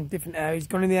 you've gone different areas. He's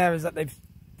gone in the areas that they've,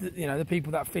 you know, the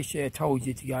people that fish here told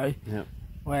you to go. Yeah.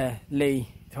 Where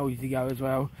Lee told you to go as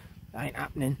well. That ain't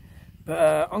happening.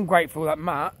 But I'm grateful that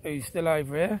Matt, who's still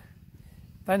over here,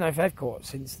 don't know if they've caught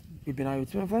since we've been over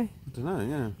to him, have they? I don't know,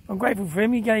 yeah. I'm grateful for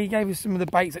him. He gave us some of the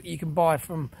baits that you can buy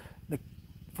from the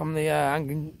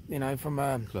angling, you know, from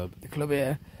the club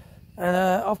here, and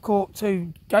I've caught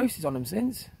 2 ghosties on them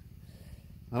since.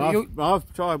 And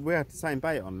I've tried. We had the same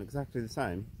bait on, exactly the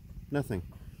same. Nothing.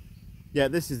 Yeah,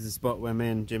 this is the spot where me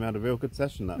and Jim had a real good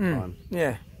session that time.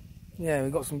 Yeah, yeah, we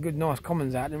got some good, nice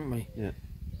commons out, didn't we? Yeah.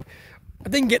 I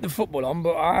didn't get the football on,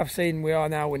 but I have seen we are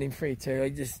now winning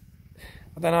 3-2.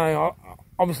 I don't know.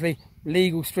 Obviously,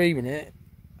 legal streaming it,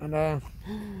 and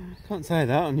Can't say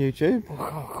that on YouTube. oh,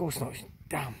 of course not.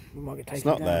 Damn, we might get taken It's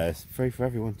not down. there. It's free for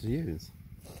everyone to use.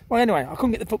 Well, anyway, I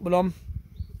couldn't get the football on,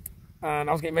 and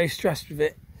I was getting very stressed with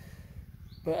it.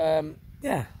 But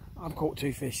yeah, I've caught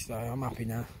 2 fish, so I'm happy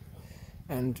now.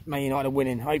 And Man United are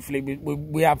winning. Hopefully,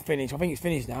 we have finished. I think it's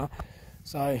finished now,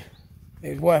 so it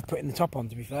was worth putting the top on.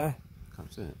 To be fair.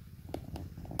 Can't see it.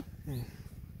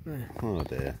 Yeah. Oh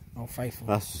dear. Oh, faithful.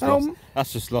 That's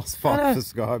just lost 5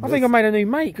 subscribers. I think I made a new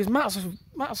mate because Matt's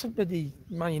a bloody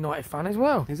Man United fan as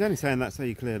well. He's only saying that so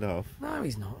you cleared off. No,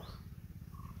 he's not.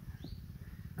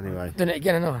 Anyway, Done it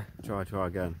again, haven't I? try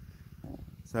again.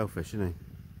 Selfish, isn't he?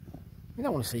 You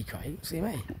don't want to see Craig, see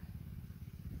me.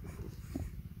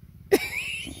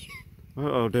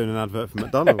 Oh, doing an advert for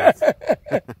McDonald's.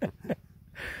 The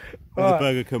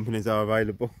burger companies are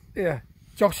available. Yeah.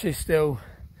 Josh is still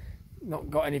not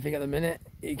got anything at the minute.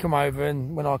 He come over,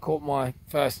 and when I caught my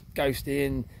first ghosty,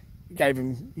 and you gave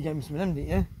him some of them, didn't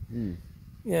you? Mm.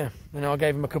 Yeah. And I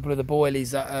gave him a couple of the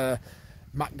boilies that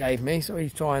Matt gave me, so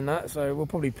he's trying that. So we'll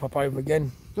probably pop over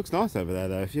again. Looks nice over there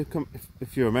though.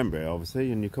 If you remember it,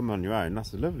 obviously, and you come on your own,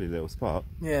 that's a lovely little spot.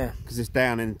 Yeah. Because it's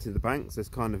down into the banks. So it's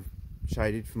kind of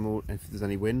shaded from all if there's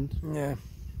any wind. Yeah.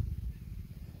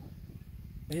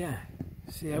 Yeah.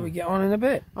 See how we get on in a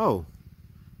bit. Oh,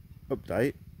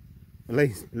 update.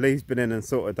 Lee's been in and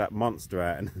sorted that monster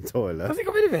out in the toilet. Has he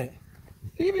got rid of it?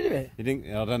 Did he get rid of it? He didn't.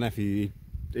 I don't know if he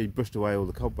brushed away all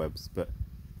the cobwebs, but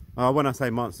when I say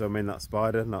monster, I mean that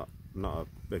spider, not a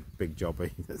big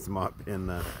jobby that might be in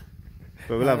there.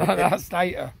 But we'll have that's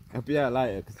later. I'll be out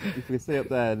later because if you can see up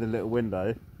there in the little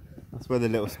window, that's where the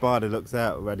little spider looks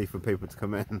out, ready for people to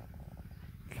come in.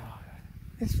 God,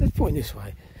 let's put it this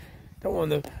way. Don't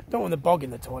want the bog in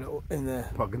the toilet.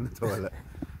 Bog in the toilet.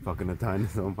 Bog in the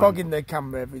dinosaur. Bog in the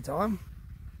camera every time.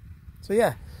 So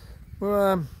yeah,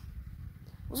 we're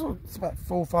it's about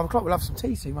 4 or 5 o'clock. We'll have some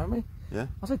tea soon, won't we? Yeah.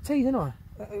 I said tea, didn't I?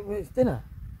 It's dinner.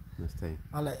 It's tea.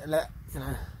 I'll let you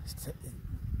know.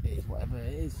 It is whatever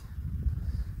it is.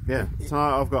 Yeah.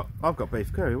 Tonight I've got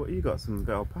beef curry. What you got? Some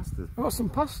good old pasta. I've got some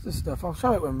pasta stuff. I'll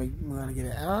show it when we're going to get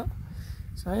it out.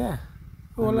 So yeah.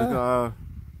 Well,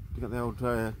 you got the old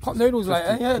pot noodles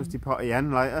later. Yeah. Trusty potty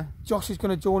hen later. Josh is going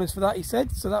to join us for that. He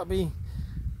said. So that'll be,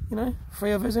 you know,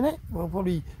 3 of us in it. Well,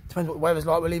 probably depends what the weather's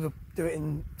like. We'll either do it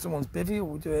in someone's bivvy or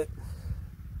we'll do it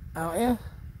out here.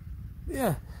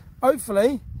 Yeah.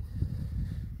 Hopefully,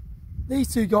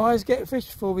 these 2 guys get fish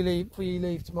before you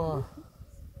leave tomorrow.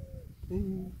 Yeah.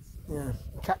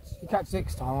 You catch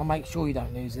next time. I'll make sure you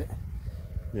don't lose it.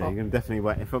 Yeah, you're going to definitely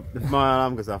wait. If my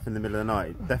alarm goes off in the middle of the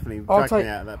night, definitely drag me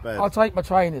out of that bed. I'll take my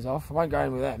trainers off. I won't go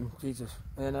in with them. Jesus.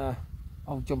 And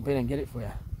I'll jump in and get it for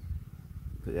you.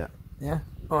 But yeah. Yeah?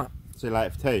 Alright. See you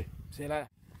later for tea. See you later.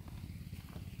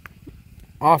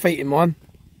 Half eaten one.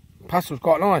 Pasta was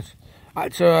quite nice. I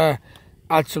had to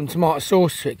add some tomato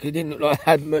sauce to it because it didn't look like it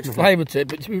had much flavour to it.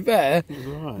 But to be fair,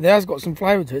 it has got some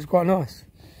flavour to it. It's quite nice.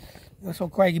 That's all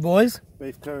Craigie boys.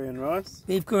 Beef curry and rice.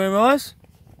 Beef curry and rice.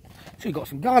 So you got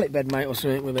some garlic bread, mate, or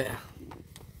something with it.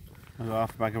 I've got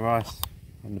half a bag of rice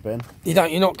in the bin.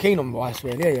 You're not keen on rice,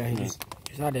 really, are you? You just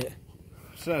had it.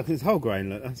 So it's whole grain,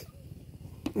 look. That's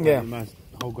the most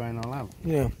whole grain I'll have.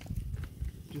 Yeah.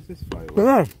 Just this flavour. But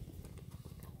no.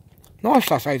 Nice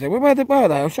sachets. Where are they?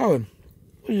 I'll show them.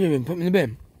 What are you doing? Put them in the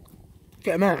bin.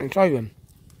 Get them out and show them.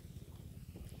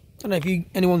 I don't know if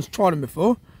anyone's tried them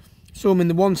before. Saw them in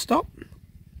the One Stop.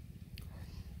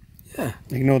 Yeah.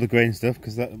 Ignore the green stuff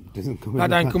because that doesn't come with it.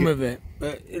 That don't come with it.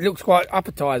 But it looks quite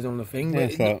appetising on the thing. Yeah, but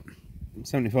it's like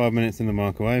 75 minutes in the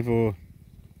microwave or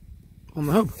on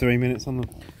the hook. 3 minutes on the...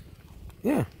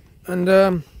 Yeah.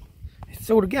 And it's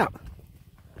all the gap.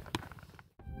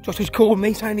 Josh has called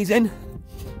me saying he's in.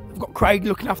 I've got Craig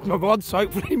looking after my rods, so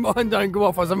hopefully mine don't go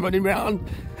off as I'm running round.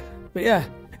 But yeah,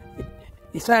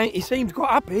 he's saying he seems quite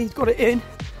happy. He's got it in.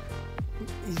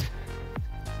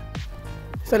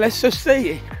 So let's just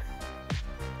see.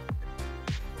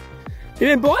 You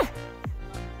in, boy?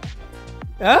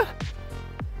 Huh?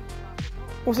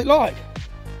 What's it like?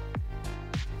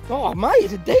 Oh, mate,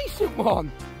 it's a decent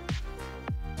one.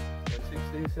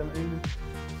 16, 17.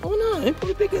 Oh no,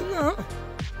 probably bigger than that.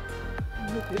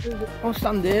 I'll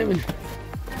stand here and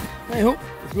hey up,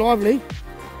 it's lively.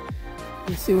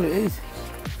 Let's see what it is.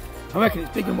 I reckon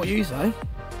it's bigger than what you say.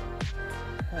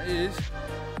 That is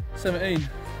 17.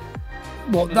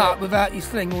 What, that without your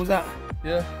sling, or was that?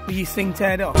 Yeah. With your sling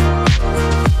teared off?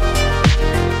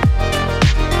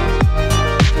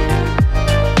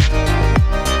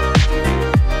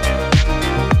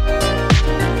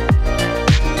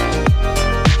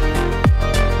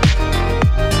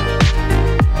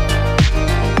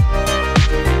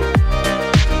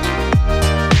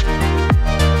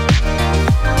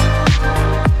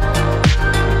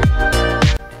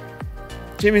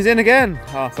 Jimmy's in again,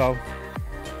 arsehole.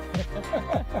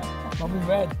 Robin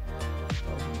Red.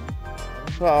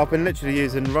 Well, I've been literally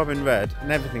using Robin Red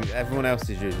and everything that everyone else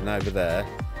is using over there.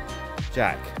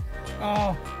 Jack.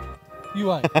 Oh,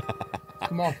 you ain't.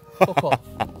 Come on, fuck off.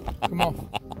 Come on.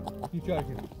 You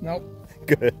joking? Nope.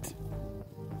 Good.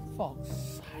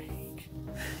 Fuck's sake.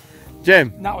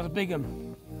 Jim. That was a big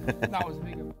one. That was a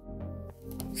big one.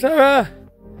 So,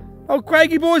 old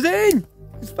Craigie boy's in.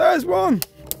 His first one.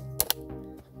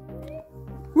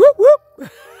 Whoop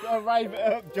whoop. Gotta rave it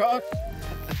up, Josh.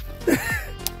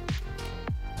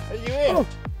 Are you in? Oh,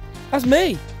 that's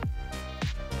me.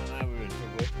 Oh, now we're in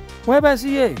trouble. Whereabouts are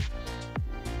you?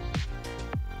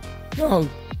 Oh.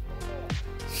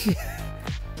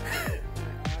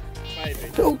 Maybe.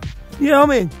 Oh, yeah,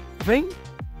 I'm in, I think.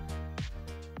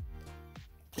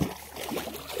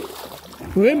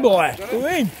 We're in, boy. We're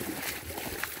in.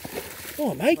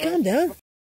 Oh, mate, calm down.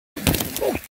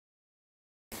 Oh.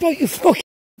 Bite your fucking...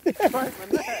 He just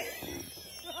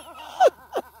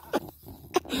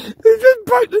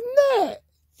broke the net.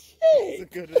 Shit. That's a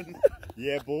good one.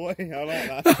 Yeah, boy. I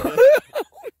like that.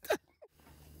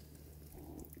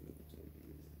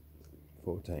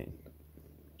 14. It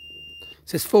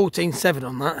says 14.7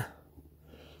 on that.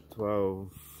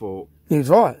 12.4. He was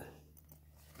right.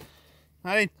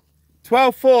 Hey,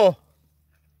 12.4.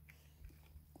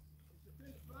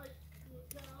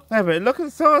 Yeah, but look at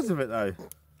the size of it though.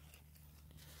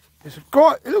 It's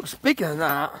quite, it looks bigger than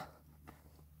that.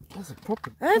 That's a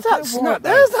proper. There's that snap.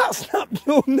 There's that snap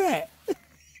your net.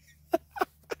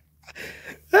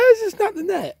 There's the snap the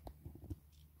net.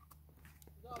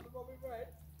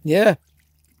 Yeah.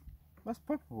 That's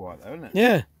proper white though, isn't it?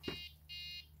 Yeah.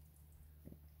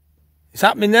 It's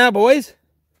happening now, boys.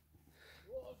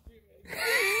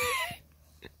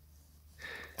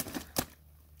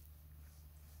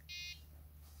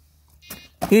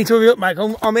 You need to hurry up, mate.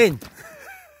 I'm in.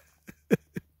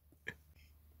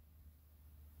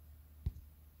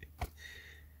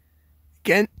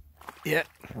 Again. Yeah.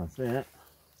 I see it.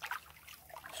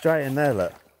 Straight in there,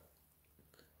 look.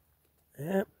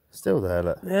 Yeah. Still there,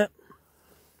 look. Yeah.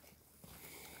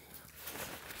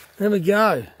 There we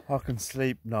go. I can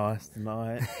sleep nice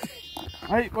tonight.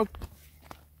 Hey, well,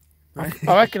 I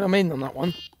reckon I'm in on that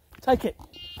one. Take it.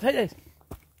 Take this.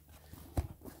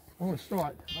 Oh, it's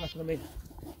right. I reckon I'm in.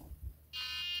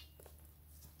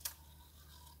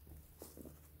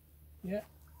 Yeah.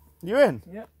 you in?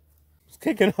 Yeah. It's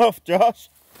kicking off, Josh.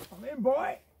 I'm in,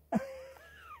 boy.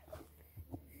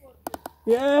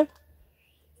 Yeah.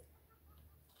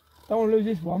 Don't want to lose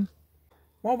this one.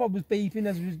 My rod was beeping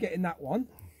as we was getting that one.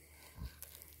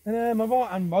 And my right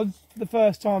hand rod's, for the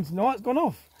first time tonight, it's gone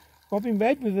off. Bobbing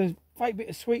red with a fake bit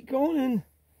of sweet corn, and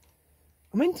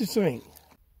I'm into something.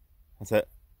 That's it.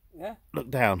 Yeah. Look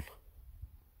down.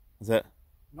 That's it.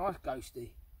 Nice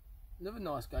ghosty. Another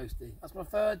nice ghosty. That's my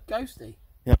third ghosty.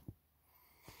 Yep.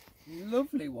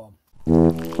 Lovely one.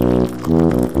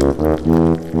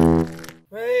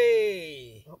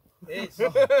 Hey! It's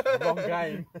Wrong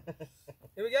game.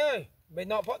 Here we go.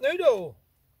 Midnight pot noodle.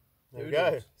 There we go.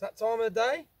 It's that time of the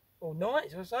day or night,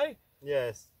 shall I say?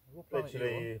 Yes.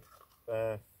 Literally,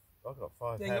 I've got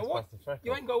 5 You ain't hairs got past the freckle.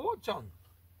 You ain't got a watch on.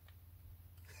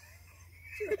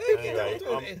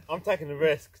 Anyway, I'm taking the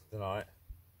risk tonight.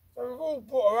 So we've all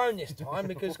brought our own this time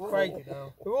because Craig.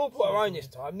 We've all brought our own this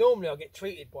time. Normally I get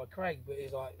treated by Craig, but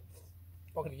he's like,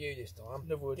 "Fuck you this time."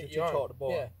 In other words, Get you're too your tight to buy.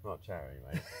 Yeah. Not charity,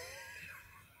 mate.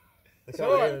 They It's can't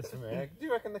alright. hear us from here. Do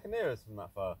you reckon they can hear us from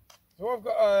that far? So I've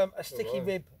got a sticky Alright.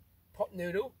 rib pot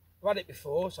noodle. I've had it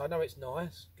before, so I know it's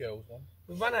nice. Girls one.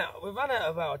 We've run out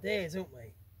of ideas, haven't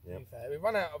we? Yep. To be fair, we've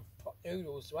run out of pot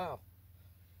noodles to have.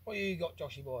 What you got,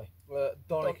 Joshy boy?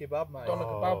 Doner kebab, mate. Doner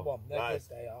Oh, kebab one. They're good, nice.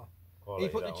 they are. Quality, You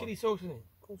put the that chilli sauce in it.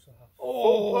 Of course I have.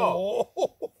 Oh,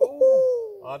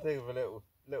 one. I'll take a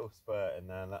little spurt in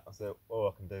there, and that's all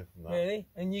I can do from that. really?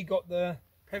 And you got the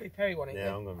peri one in Yeah,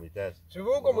 there. I'm going to be dead. So we've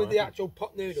all gone with the actual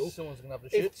pot noodle. Someone's going to have the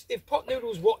shit. If pot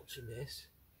noodle's watching this,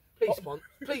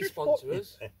 please sponsor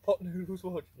us. Pot noodles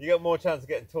watch. You got more chance of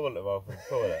getting toilet roll from the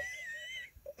toilet.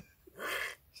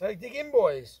 So dig in,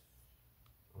 boys.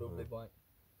 Lovely bite.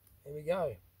 Here we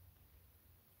go.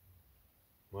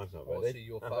 Mine's not I ready. see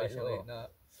your No, face it's on not. eating that.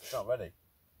 It's not ready.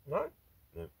 No?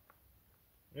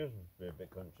 Yours must be a bit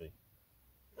crunchy.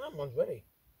 No, mine's ready.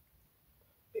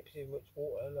 Bit too much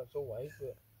water, that's always,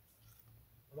 but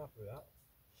I'm happy with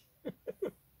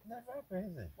that. Never happy,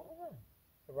 is it?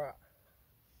 A rat.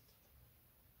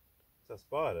 It's a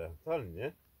spider, I'm telling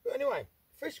you. But anyway,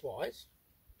 fish-wise,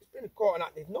 it's been quite an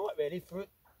active night really for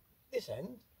this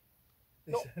end.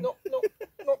 Not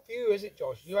for you, is it,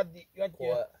 Josh? You had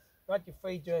your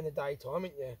free during the daytime,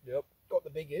 haven't you? Yep. Got the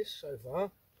biggest so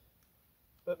far.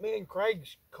 But me and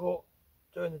Craig's caught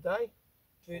during the day,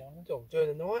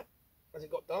 during the night, as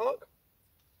it got dark.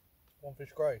 One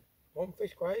fish Craig. One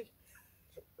fish, Craig.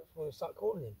 That's what I'm going to start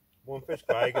calling him. One fish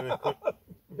Craig and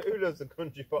who loves a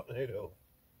crunchy pot noodle?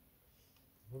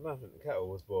 I don't think the kettle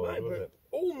was boiled, No, was but it?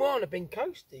 all mine have been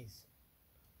coasties.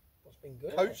 What's been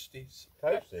good? Toasties.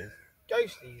 Toasties?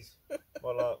 Ghosties.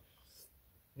 Well, like,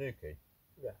 Nuki.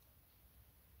 Yeah.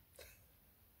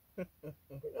 But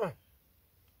no,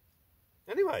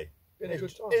 Anyway, been a good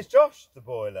time. it's Josh the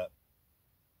boiler.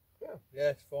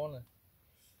 Yes, finally.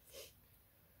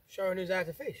 Showing us how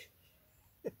to fish.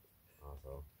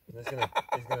 Arsehole. He's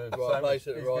gonna Right place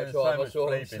at the right time, that's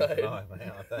all I'm saying. Tonight, mate,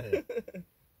 I tell you.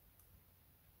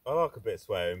 I like a bit of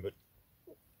swearing, but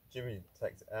Jimmy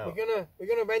takes it out. We're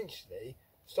gonna eventually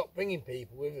stop bringing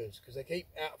people with us because they keep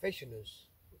out fishing us,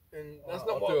 and that's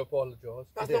not I what. do apologise.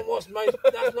 That's not what's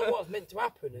that's not what's meant to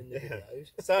happen in the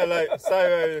videos.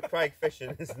 Solo Craig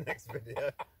fishing is the next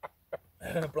video.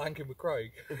 Blanking with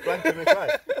Craig. Blanking with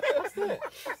Craig. That's it.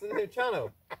 It's the new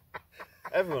channel.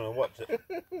 Everyone will watch it.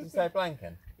 Did you say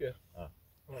blanking? Yeah. Oh.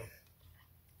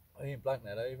 I ain't blank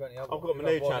now though, you've only had I've one. got my You've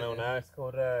new had one, channel haven't now. It's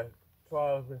called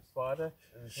Trials with Spider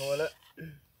in the toilet.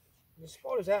 The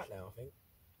spider's out now, I think.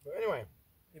 But anyway,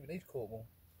 you? Even he's caught one.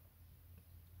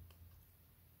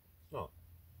 It's not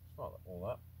all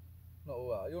that. Not all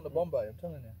that. You want the Bombay, I'm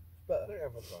telling you. It's better. don't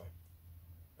have a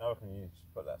try. I reckon you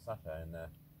should put that sachet in there.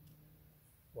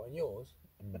 What, in yours?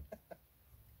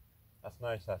 That's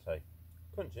no sachet.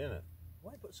 Crunchy, isn't it?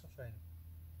 Why put sachet in?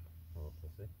 Oh,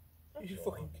 pussy. You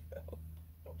fucking girl.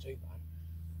 Not too bad.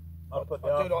 I'll put the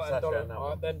I do half like sachet on that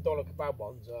one. them dollar kebab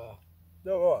ones.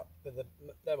 They're right.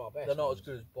 They're my best. They're not ones. as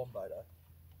good as Bombay though.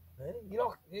 Really? You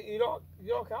like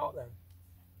it hot then?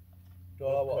 Do I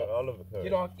like what? I love a curry.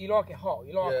 You like it hot?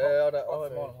 You like Yeah, hot, I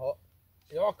don't mind them hot.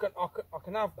 Yeah, I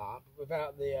can have that, but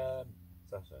without the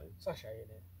sachet in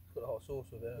it. It's got the hot sauce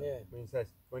with it. Yeah.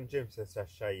 When Jim says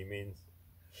sachet, he means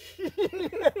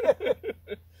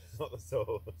not the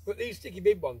sauce. But these sticky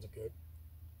bib ones are good.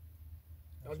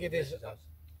 I'll give this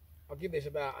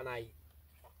about an 8.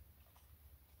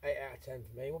 8 out of 10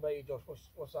 for me. What about you, Josh?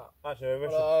 What's that? Actually, I'm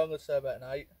going to say about an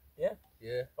 8. Yeah?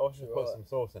 Yeah. I should put some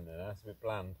sauce in there. That's a bit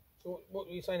bland. So what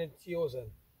were you saying to yours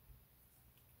then?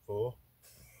 4.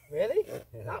 Really?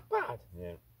 Yeah. That bad?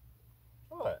 Yeah.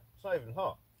 Try it. It's not even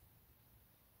hot.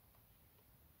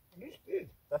 It's good.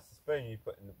 That's the spoon you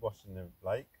put in the wash in the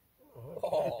lake.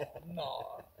 Oh,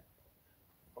 no.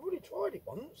 I've already tried it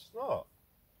once. It's not.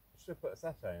 You should put a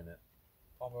sachet in it.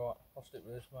 I'm alright. I'll stick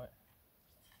with this, mate.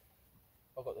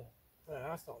 I've got the... No,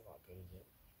 that's not that good, is it?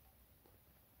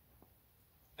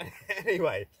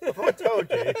 Anyway, if I told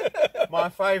you my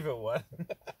favourite one,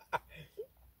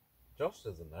 Josh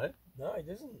doesn't know. No, it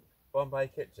doesn't. Bombay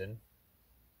Kitchen.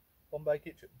 Bombay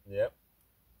Kitchen. Yep.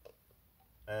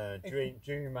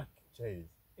 Dreamy mac and cheese.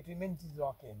 If your mint is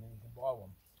like him, then you can buy one.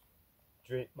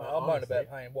 Mate, I'm moaning about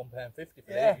paying £1.50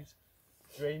 for these.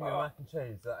 Dreamy mac and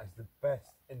cheese. That is the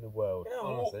best in the world. You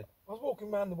know, honestly. I was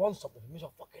walking around the one stop with him. He's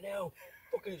like, fucking hell,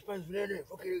 fucking expensive, isn't it?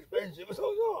 Fucking expensive. I was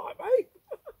like, alright, mate.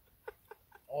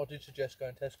 I did suggest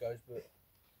going Tesco's, but...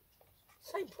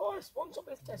 Same price. One stop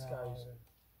is Tesco's. No.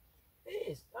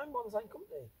 It is. Owned by the same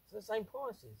company. It's the same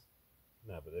prices.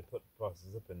 No, but they put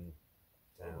prices up in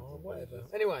towns. Oh, and whatever.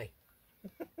 villages. Anyway,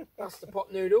 that's the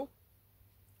pot noodle.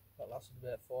 That lasted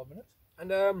about 5 minutes.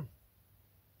 And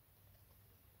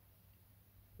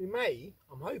we may,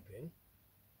 I'm hoping,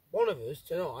 one of us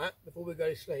tonight, before we go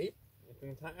to sleep, You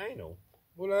can take anal.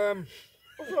 will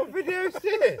What sort of video is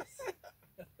this?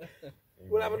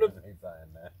 We'll have another- Leave that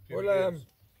in there.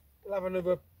 we'll have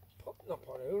another pot, not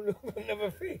pot noodle,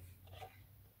 another fish.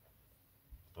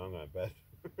 I'm going to bed.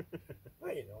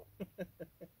 No, you're not.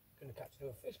 Gonna catch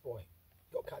another fish, boy.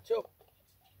 Got to catch up.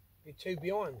 Be 2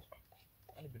 behind.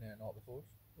 Only been out at night before.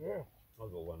 Yeah.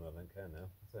 I've got one I don't care now.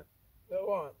 That's it.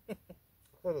 Alright. I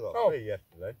could have got 3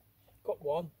 yesterday. Got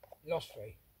one. Lost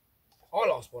 3. I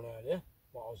lost one earlier.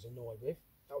 What I was annoyed with.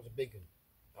 That was a big one.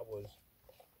 That was.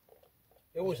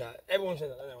 It always that. Everyone says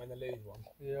that, don't they, when they lose one.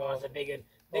 Yeah. Oh, that's a big one.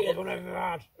 Biggest one I've ever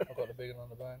had. I've got the big one on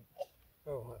the bank.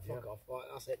 Oh, right, fuck off. Right,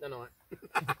 that's it. Night.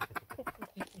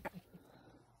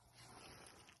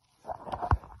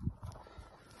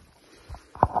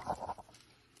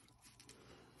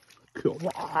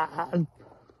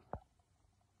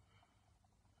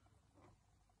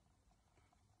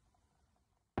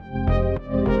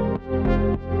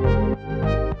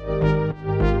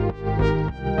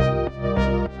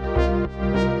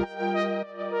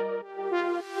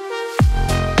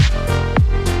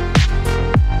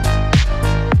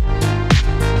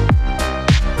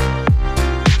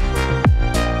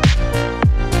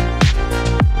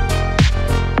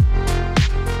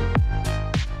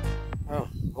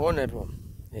 Morning, everyone.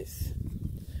 It's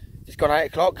just gone 8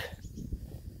 o'clock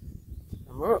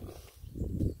and we're up.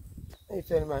 How you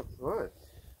feeling, mate? Right.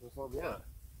 We'll find me out.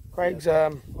 Craig's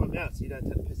Find me out so you don't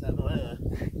take the piss out of my hair.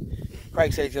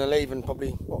 Craig said he's going to leave in probably,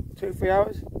 what, 2 or 3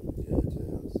 hours? Yeah, 2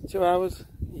 hours. 2 hours.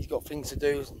 He's got things to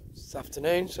do this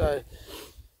afternoon, so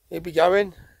he'll be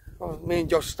going. Oh, me and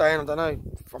Josh staying, I don't know.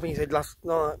 I think he said last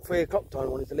night, 3 o'clock time, he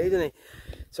wanted to leave, didn't he?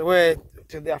 So we're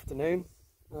till the afternoon.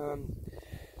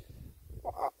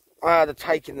 I had a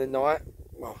take in the night,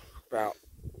 well, about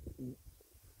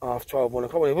 12:30, 1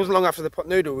 o'clock. It wasn't long after the pot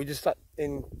noodle. We just sat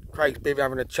in Craig's bib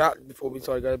having a chat before we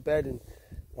decided to go to bed, and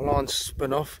my line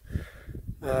spun off.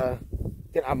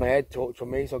 Didn't have my head torch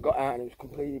on me, so I got out and it was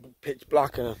completely pitch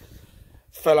black, and I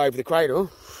fell over the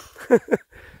cradle.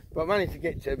 But I managed to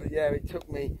get to it. But yeah, it took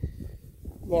me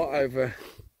right over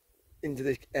into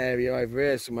this area over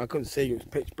here somewhere. I couldn't see, it was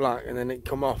pitch black, and then it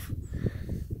come off.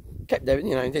 Kept there,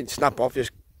 you know, it didn't snap off,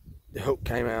 just the hook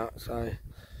came out. So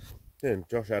Yeah,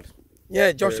 Josh had.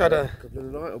 yeah, Josh had a couple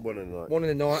in the night or one in the night? one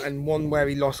in the night and one where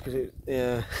he lost because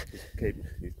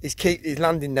his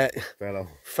landing net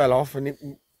Fell off. and it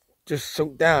just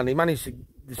sunk down. He managed to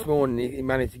this morning. He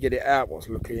managed to get it out. Was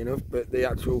lucky enough, but the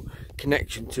actual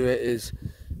connection to it is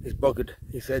buggered.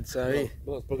 He said so.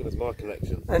 Not as buggered as my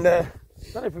connection. And I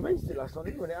don't know if we mentioned it last night,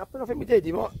 did we, when it happened? I think we did.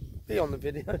 You might be on the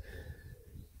video.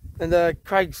 And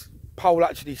Craig's pole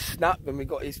actually snapped when we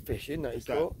got his fish in that he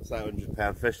caught. It's that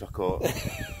 £100 fish I caught.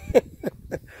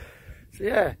 So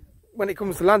yeah, when it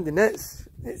comes to landing nets,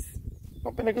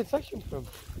 not been a good session for him.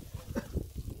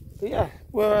 But yeah,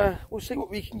 we'll see what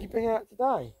we can bring out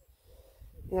today.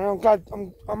 You know, I'm glad.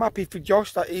 I'm happy for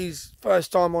Josh that he's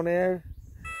first time on here.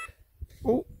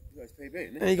 Oh, He got his PB,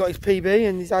 didn't he? and he got his PB,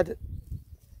 and he's had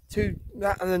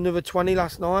that and another 20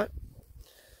 last night,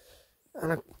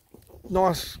 and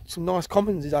some nice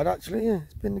commons he's had actually. Yeah,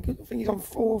 it's been a good. I think he's on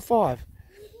 4 or 5.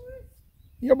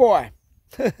 Yeah, boy.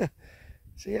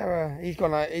 So yeah, he's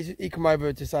gone. He come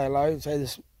over to say hello, say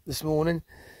this morning,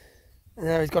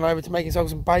 and he's gone over to make himself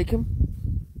some bacon,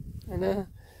 and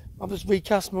I've just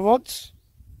recast my rods.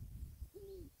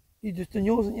 You just done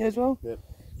yours, haven't you, as well? Yep.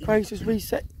 Craig's just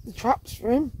reset the traps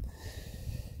for him.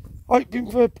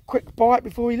 Hoping for a quick bite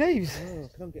before he leaves. Oh,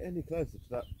 I can't get any closer to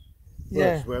that.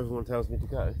 Yeah. Where everyone tells me to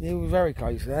go. You were very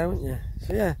close there, weren't you?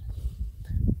 So yeah.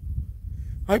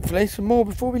 Hopefully some more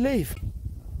before we leave.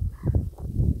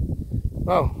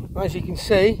 Well, as you can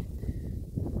see,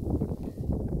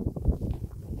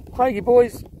 Craigie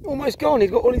boy's almost gone.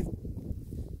 He's got all his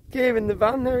gear in the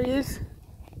van. There he is.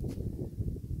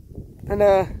 And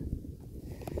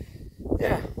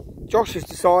yeah, Josh has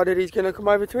decided he's going to come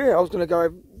over to here. I was going to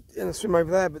go and swim over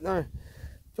there, but no.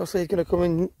 Josh said he's going to come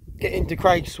and get into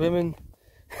Craig's swimming,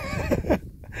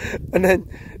 and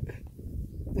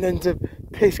then to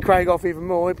piss Craig off even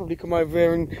more, he'll probably come over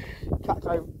here and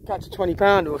catch a 20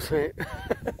 pounder or something.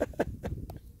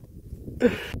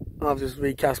 I've just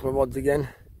recast my rods again.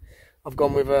 I've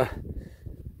gone with a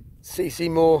CC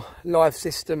Moore Live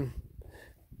System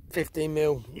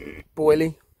 15mm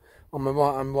boilie on my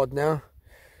right hand rod now,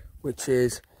 which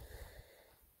is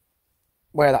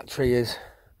where that tree is.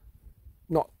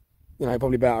 Not, you know,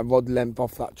 probably about a rod length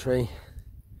off that tree.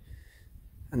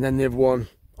 And then the other one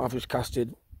I've just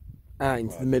casted out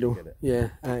into the middle. Yeah,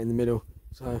 out in the middle.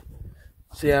 So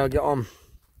see how I get on.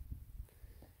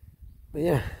 But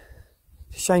yeah,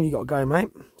 it's a shame you got to go, mate.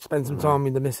 Spend some time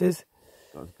with the missus.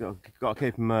 Got to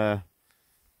keep them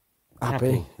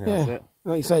happy. Yeah.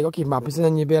 Like you say, you got to keep them happy, so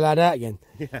then you'll be allowed out again.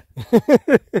 Yeah.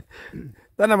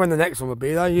 Don't know when the next one will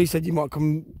be though. You said you might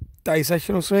come day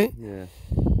session or something. Yeah.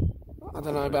 I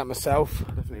don't know about myself.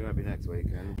 Definitely won't be next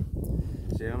weekend.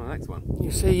 See you on the next one. You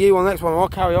see you on the next one. I'll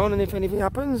carry on, and if anything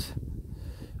happens,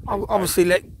 I'll obviously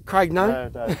let Craig know. No,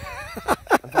 don't.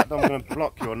 In fact, I'm going to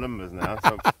block your numbers now,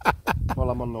 so while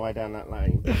I'm on the way down that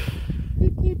lane.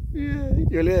 Yeah,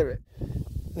 you'll hear it.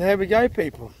 There we go,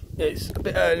 people. It's a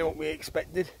bit earlier than what we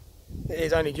expected. It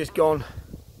is only just gone.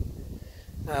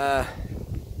 1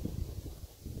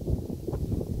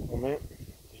 minute,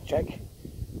 just check.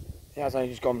 It has only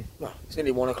just gone. No, it's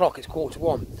nearly 1 o'clock. It's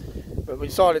 1:45. But we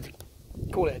decided to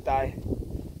call it a day.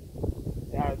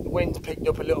 The wind's picked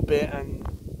up a little bit, and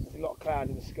there's a lot of cloud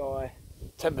in the sky.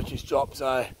 Temperature's dropped,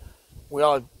 so we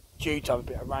are due to have a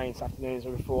bit of rain this afternoon, as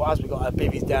we thought. As we got our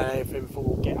bivvies down and everything before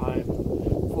we get home,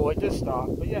 before it does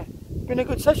start. But yeah, it's been a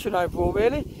good session overall,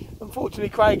 really. Unfortunately,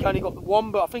 Craig only got the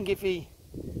 1, but I think if he,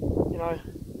 you know,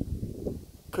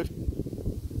 could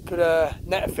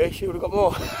net a fish, he would have got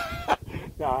more.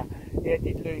 Nah, yeah,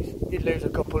 did lose a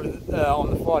couple on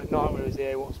the Friday night when he was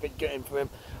here. What was a bit gutting for him.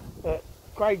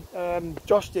 Craig,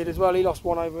 Josh did as well. He lost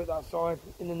 1 over at that side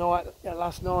in the night,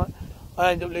 last night.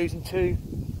 I ended up losing 2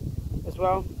 as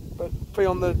well, but 3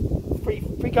 on the three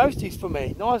ghosties for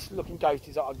me. Nice looking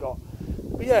ghosties that I got.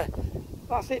 But yeah,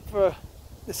 that's it for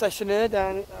the session here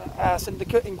down at our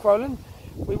Syndicate in Crowland.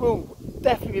 We will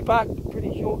definitely be back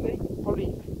pretty shortly,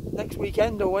 probably next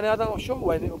weekend or when. I'm not sure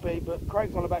when it'll be, but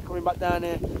Craig's on about coming back down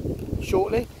here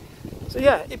shortly. So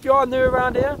yeah, if you are new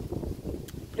around here,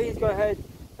 please go ahead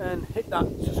and hit that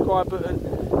subscribe button,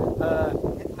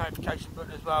 hit the notification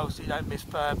button as well, so you don't miss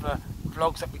further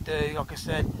vlogs that we do. Like I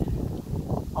said,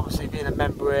 obviously being a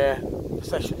member here, the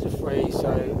sessions are free,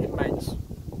 so it makes,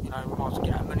 you know, we might as well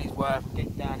get our money's worth and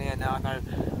get down here. Now I know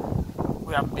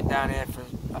we haven't been down here for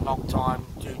a long time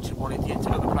due to wanting to get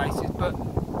to other places, but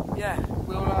yeah,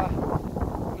 we're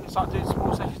going to start doing some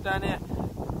more sessions down here.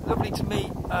 Lovely to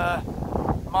meet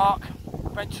Mark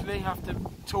eventually, after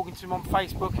talking to him on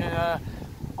Facebook and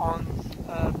on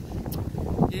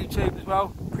YouTube as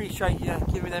well. Appreciate you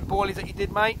giving them boilies that you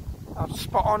did, mate. That was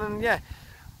spot on, and yeah,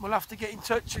 we'll have to get in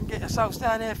touch and get ourselves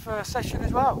down here for a session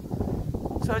as well.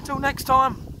 So until next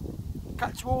time,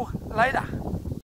 catch you all later.